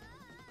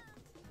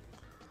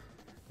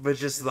 But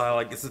just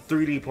like it's the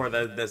 3D part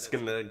that's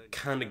gonna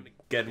kind of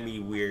get me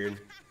weird.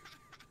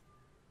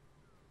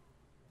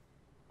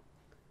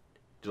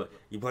 Like,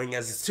 you're playing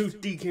as a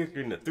 2D character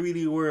in a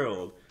 3D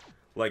world,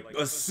 like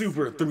a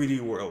super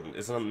 3D world.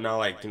 It's not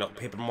like, you know,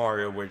 Paper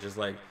Mario where just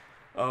like,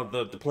 oh,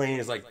 the plane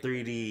is like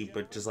 3D,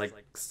 but just like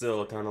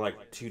still kind of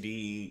like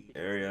 2D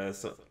area,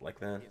 so like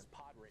that.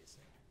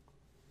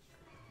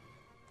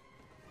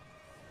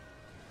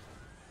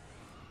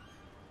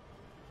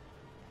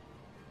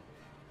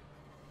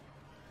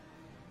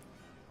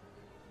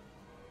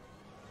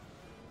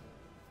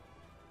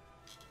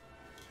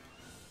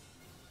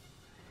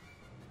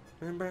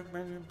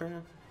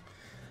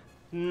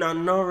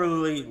 Not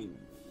really.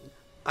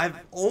 I've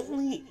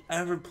only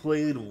ever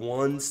played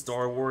one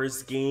Star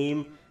Wars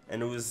game,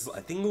 and I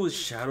think it was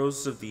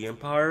Shadows of the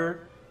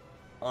Empire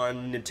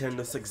on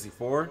Nintendo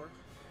 64,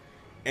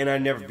 and I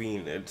never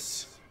beat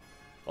it.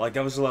 Like,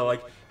 I was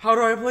like, how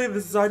do I play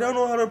this? I don't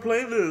know how to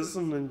play this,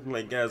 and then,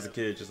 like, as a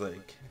kid, just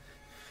like,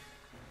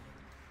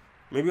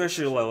 maybe I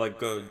should like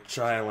go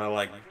try and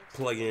like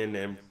plug in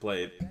and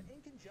play it.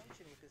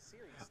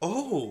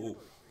 Oh,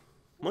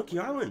 Monkey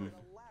Island.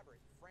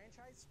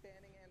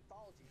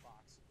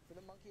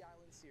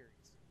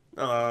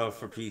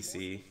 For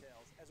PC.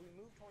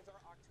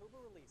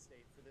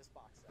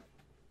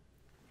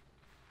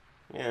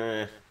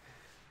 Yeah. I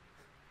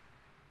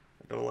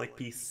don't like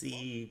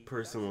PC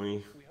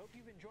personally. We hope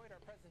you've enjoyed our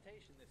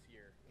presentation this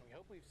year, and we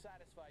hope we've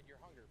satisfied your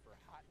hunger for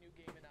hot new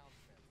game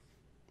announcements.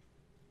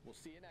 We'll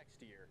see you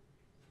next year.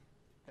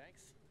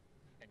 Thanks,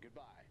 and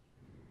goodbye.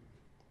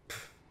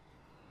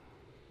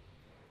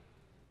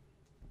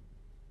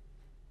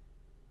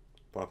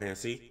 Final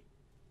Fantasy?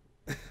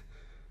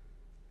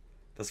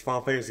 That's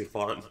Final Fantasy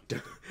font.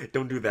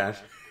 Don't do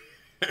that.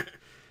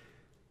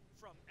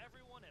 From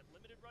everyone at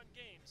Limited Run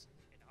Games,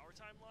 in our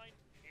timeline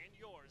and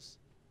yours,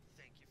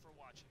 thank you for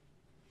watching.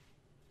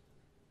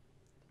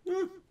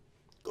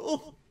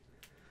 Cool.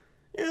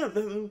 Yeah,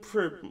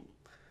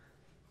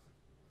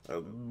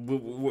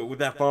 with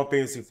that Final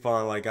Fantasy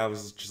font, like, I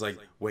was just like,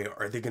 wait,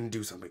 are they gonna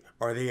do something?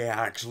 Are they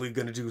actually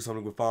gonna do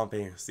something with Final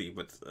Fantasy?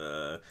 But,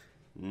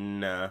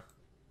 nah.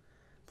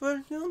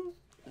 But, you know,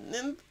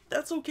 and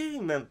that's okay,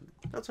 man.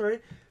 That's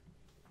alright.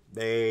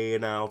 They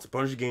announced a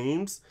bunch of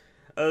games.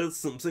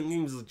 Some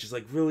games are just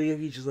like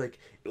really just like,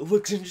 it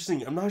looks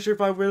interesting. I'm not sure if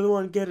I really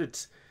want to get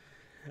it.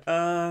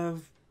 But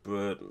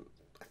I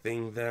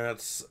think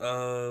that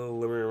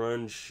Limited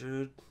Run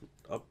should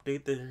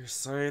update their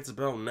science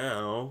about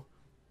now.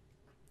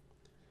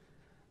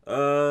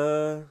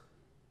 If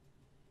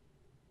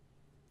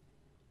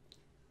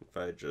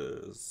I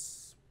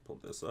just pull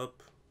this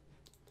up.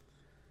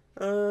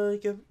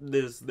 Yeah,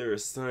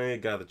 there's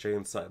Sonic, got the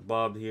Giant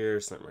Bob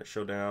here, Sniper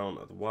Showdown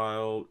of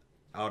the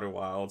Outer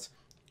Wilds,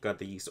 got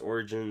the East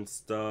Origin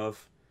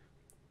stuff.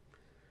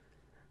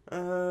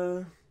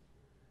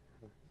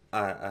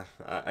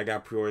 I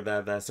got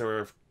pre-ordered that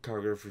Samurai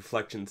Cargo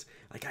Reflections.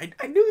 Like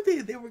I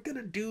knew they were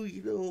gonna do,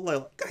 you know,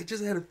 like I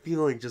just had a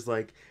feeling just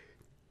like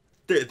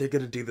they're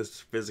gonna do this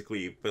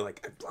physically, but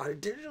like I bought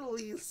it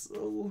digitally,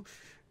 so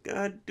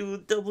gotta do a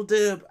double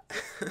dip.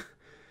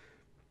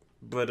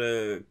 But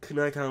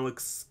Kunai kind of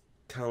looks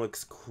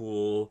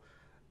cool.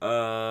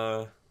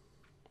 Well,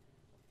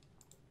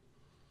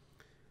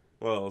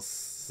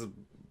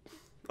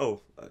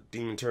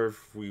 Demon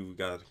Turf, we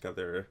got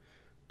their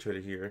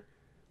Twitter here.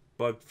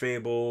 Bug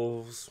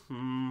Fables,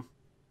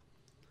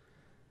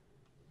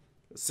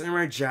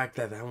 Samurai Jack,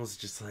 that was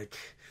just like,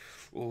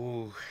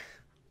 ooh,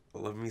 I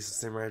love me some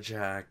Samurai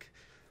Jack,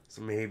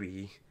 so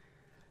maybe.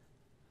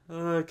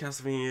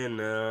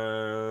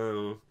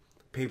 Castlevania,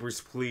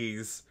 Papers,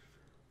 Please.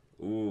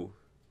 Ooh,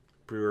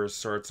 pre-order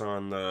starts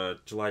on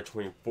July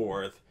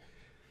 24th.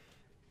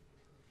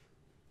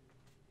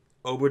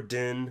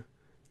 Oberdin,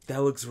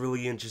 that looks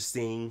really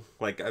interesting.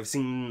 Like, I've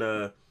seen,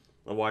 I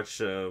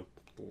watched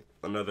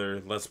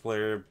another Let's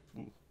Player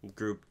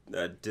group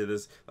that did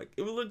this. Like,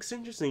 it looks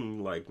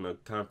interesting, like, you know,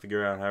 kind of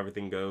figure out how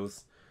everything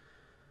goes.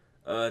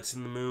 It's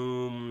in the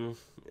Moon,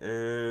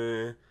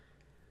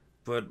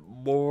 but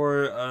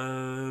more,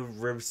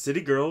 River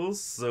City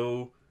Girls,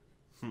 so,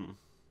 I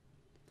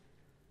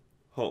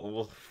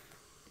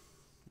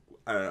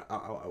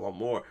want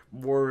more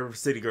River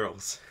City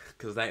Girls,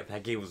 because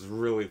that game was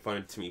really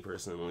fun to me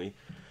personally.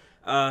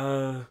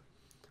 Oh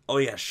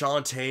yeah,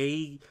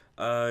 Shantae,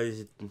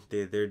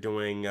 they're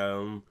doing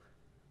a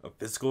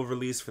physical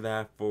release for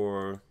that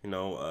for, you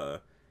know,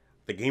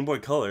 the Game Boy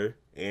Color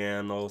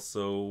and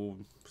also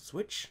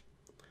Switch.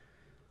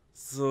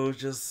 So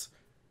just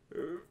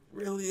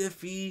really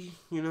iffy,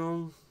 you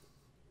know,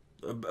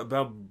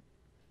 about,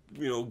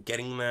 you know,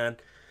 getting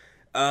that,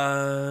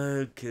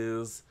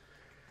 cause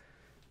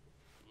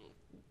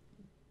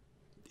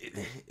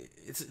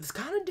it's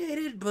kind of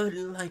dated, but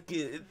like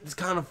it's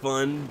kind of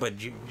fun. But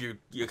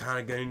you're kind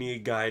of gonna need a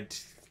guide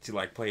to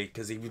like play,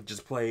 because if you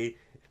just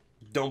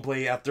don't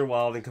play after a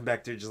while, then come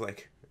back to it just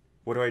like,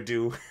 what do I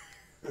do?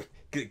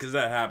 Because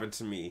that happened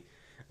to me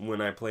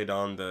when I played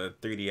on the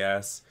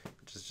 3DS,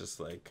 which is just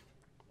like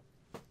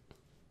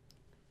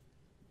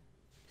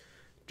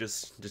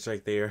just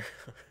right there.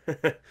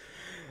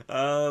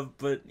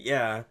 But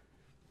yeah.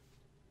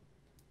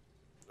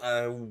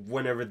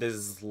 Whenever the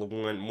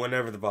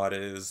VOD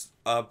is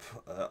up,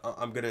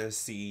 I'm gonna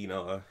see, you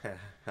know,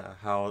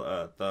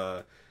 how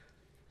the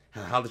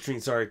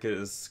stream started,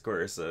 because of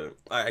course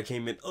I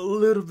came in a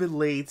little bit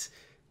late,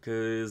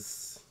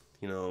 because,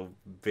 you know,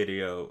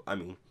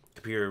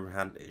 computer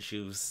had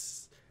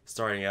issues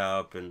starting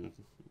up and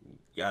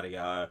yada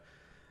yada.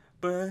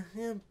 But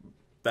yeah,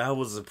 that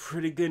was a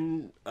pretty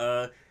good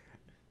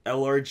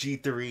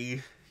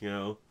LRG3. You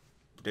know,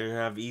 didn't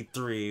have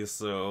E3,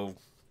 so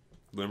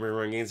Limited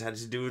Run Games had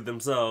to do it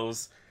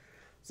themselves.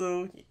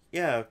 So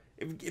yeah,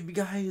 if you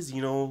guys,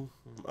 you know,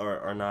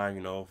 are not,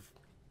 you know,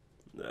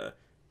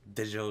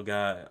 digital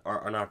guy,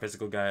 are not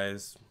physical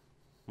guys,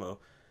 well,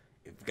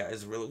 if you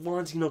guys really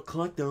want to, you know,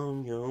 collect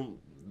them, you know,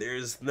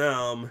 there's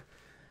them.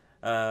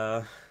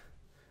 But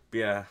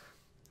yeah,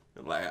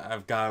 like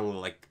I've gotten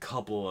like a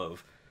couple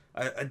of,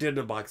 I did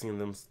an unboxing of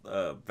them,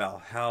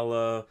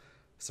 Valhalla,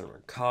 Samurai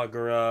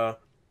Kagura,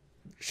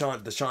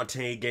 the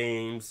Shantae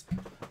games.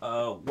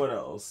 What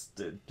else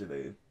did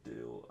they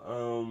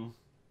do?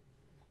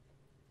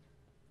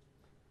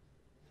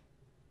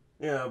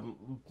 Yeah,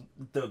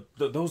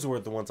 those were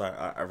the ones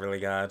I really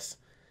got.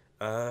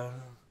 I'm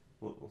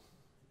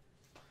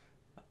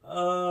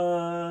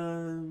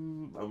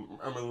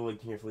really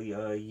looking carefully.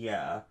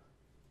 Yeah.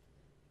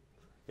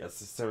 Yes,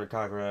 Samurai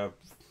Kagura,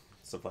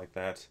 stuff like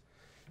that.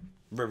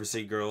 River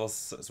City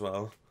Girls as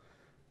well.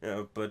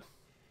 Yeah, but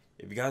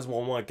if you guys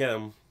want to get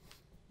them,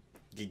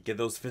 get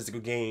those physical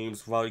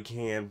games while you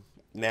can.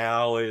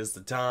 Now is the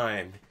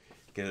time,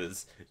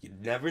 because you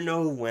never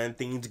know when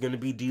things are going to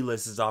be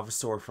delisted off of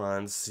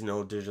storefronts, you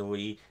know,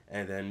 digitally,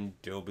 and then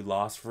they'll be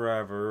lost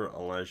forever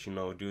unless, you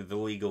know, do it the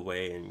legal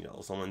way, and, you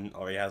know, someone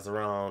already has their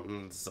own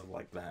and stuff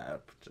like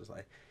that. Just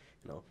like,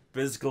 you know,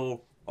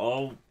 physical,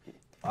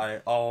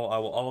 I will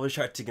always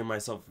try to get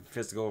myself a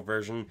physical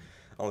version,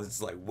 unless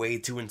it's like way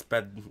too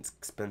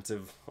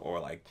expensive, or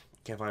like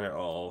can't find it at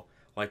all.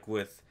 Like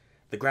with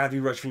the Gravity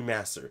Rush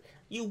Remaster,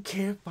 you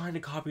can't find a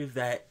copy of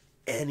that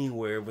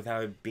anywhere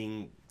without it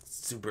being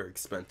super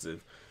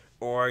expensive.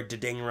 Or the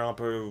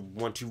Danganronpa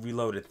 1-2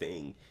 Reloaded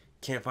thing,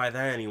 can't find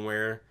that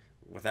anywhere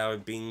without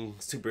it being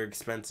super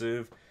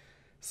expensive.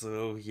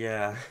 So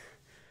yeah,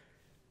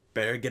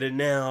 better get it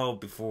now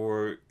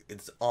before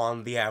it's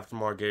on the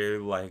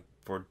aftermarket, like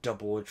for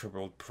double or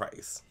triple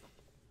price.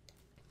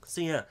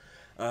 So yeah,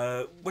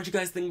 what you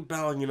guys think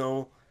about, you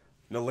know,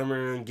 the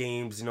Limited Run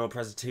Games, you know,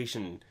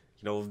 presentation?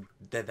 You know,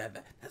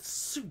 that's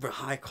super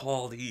high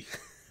quality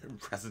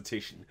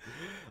presentation.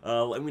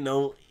 Let me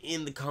know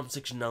in the comment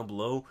section down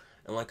below.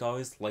 And like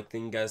always, thank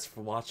you guys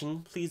for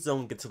watching. Please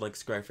don't forget to like,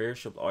 subscribe,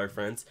 share with all your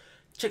friends.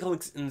 Check out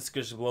links in the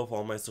description below for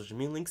all my social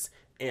media links.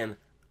 And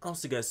I'll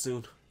see you guys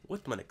soon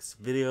with my next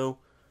video.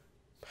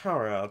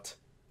 Power out.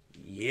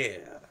 Yeah.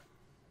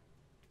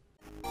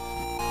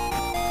 Bye.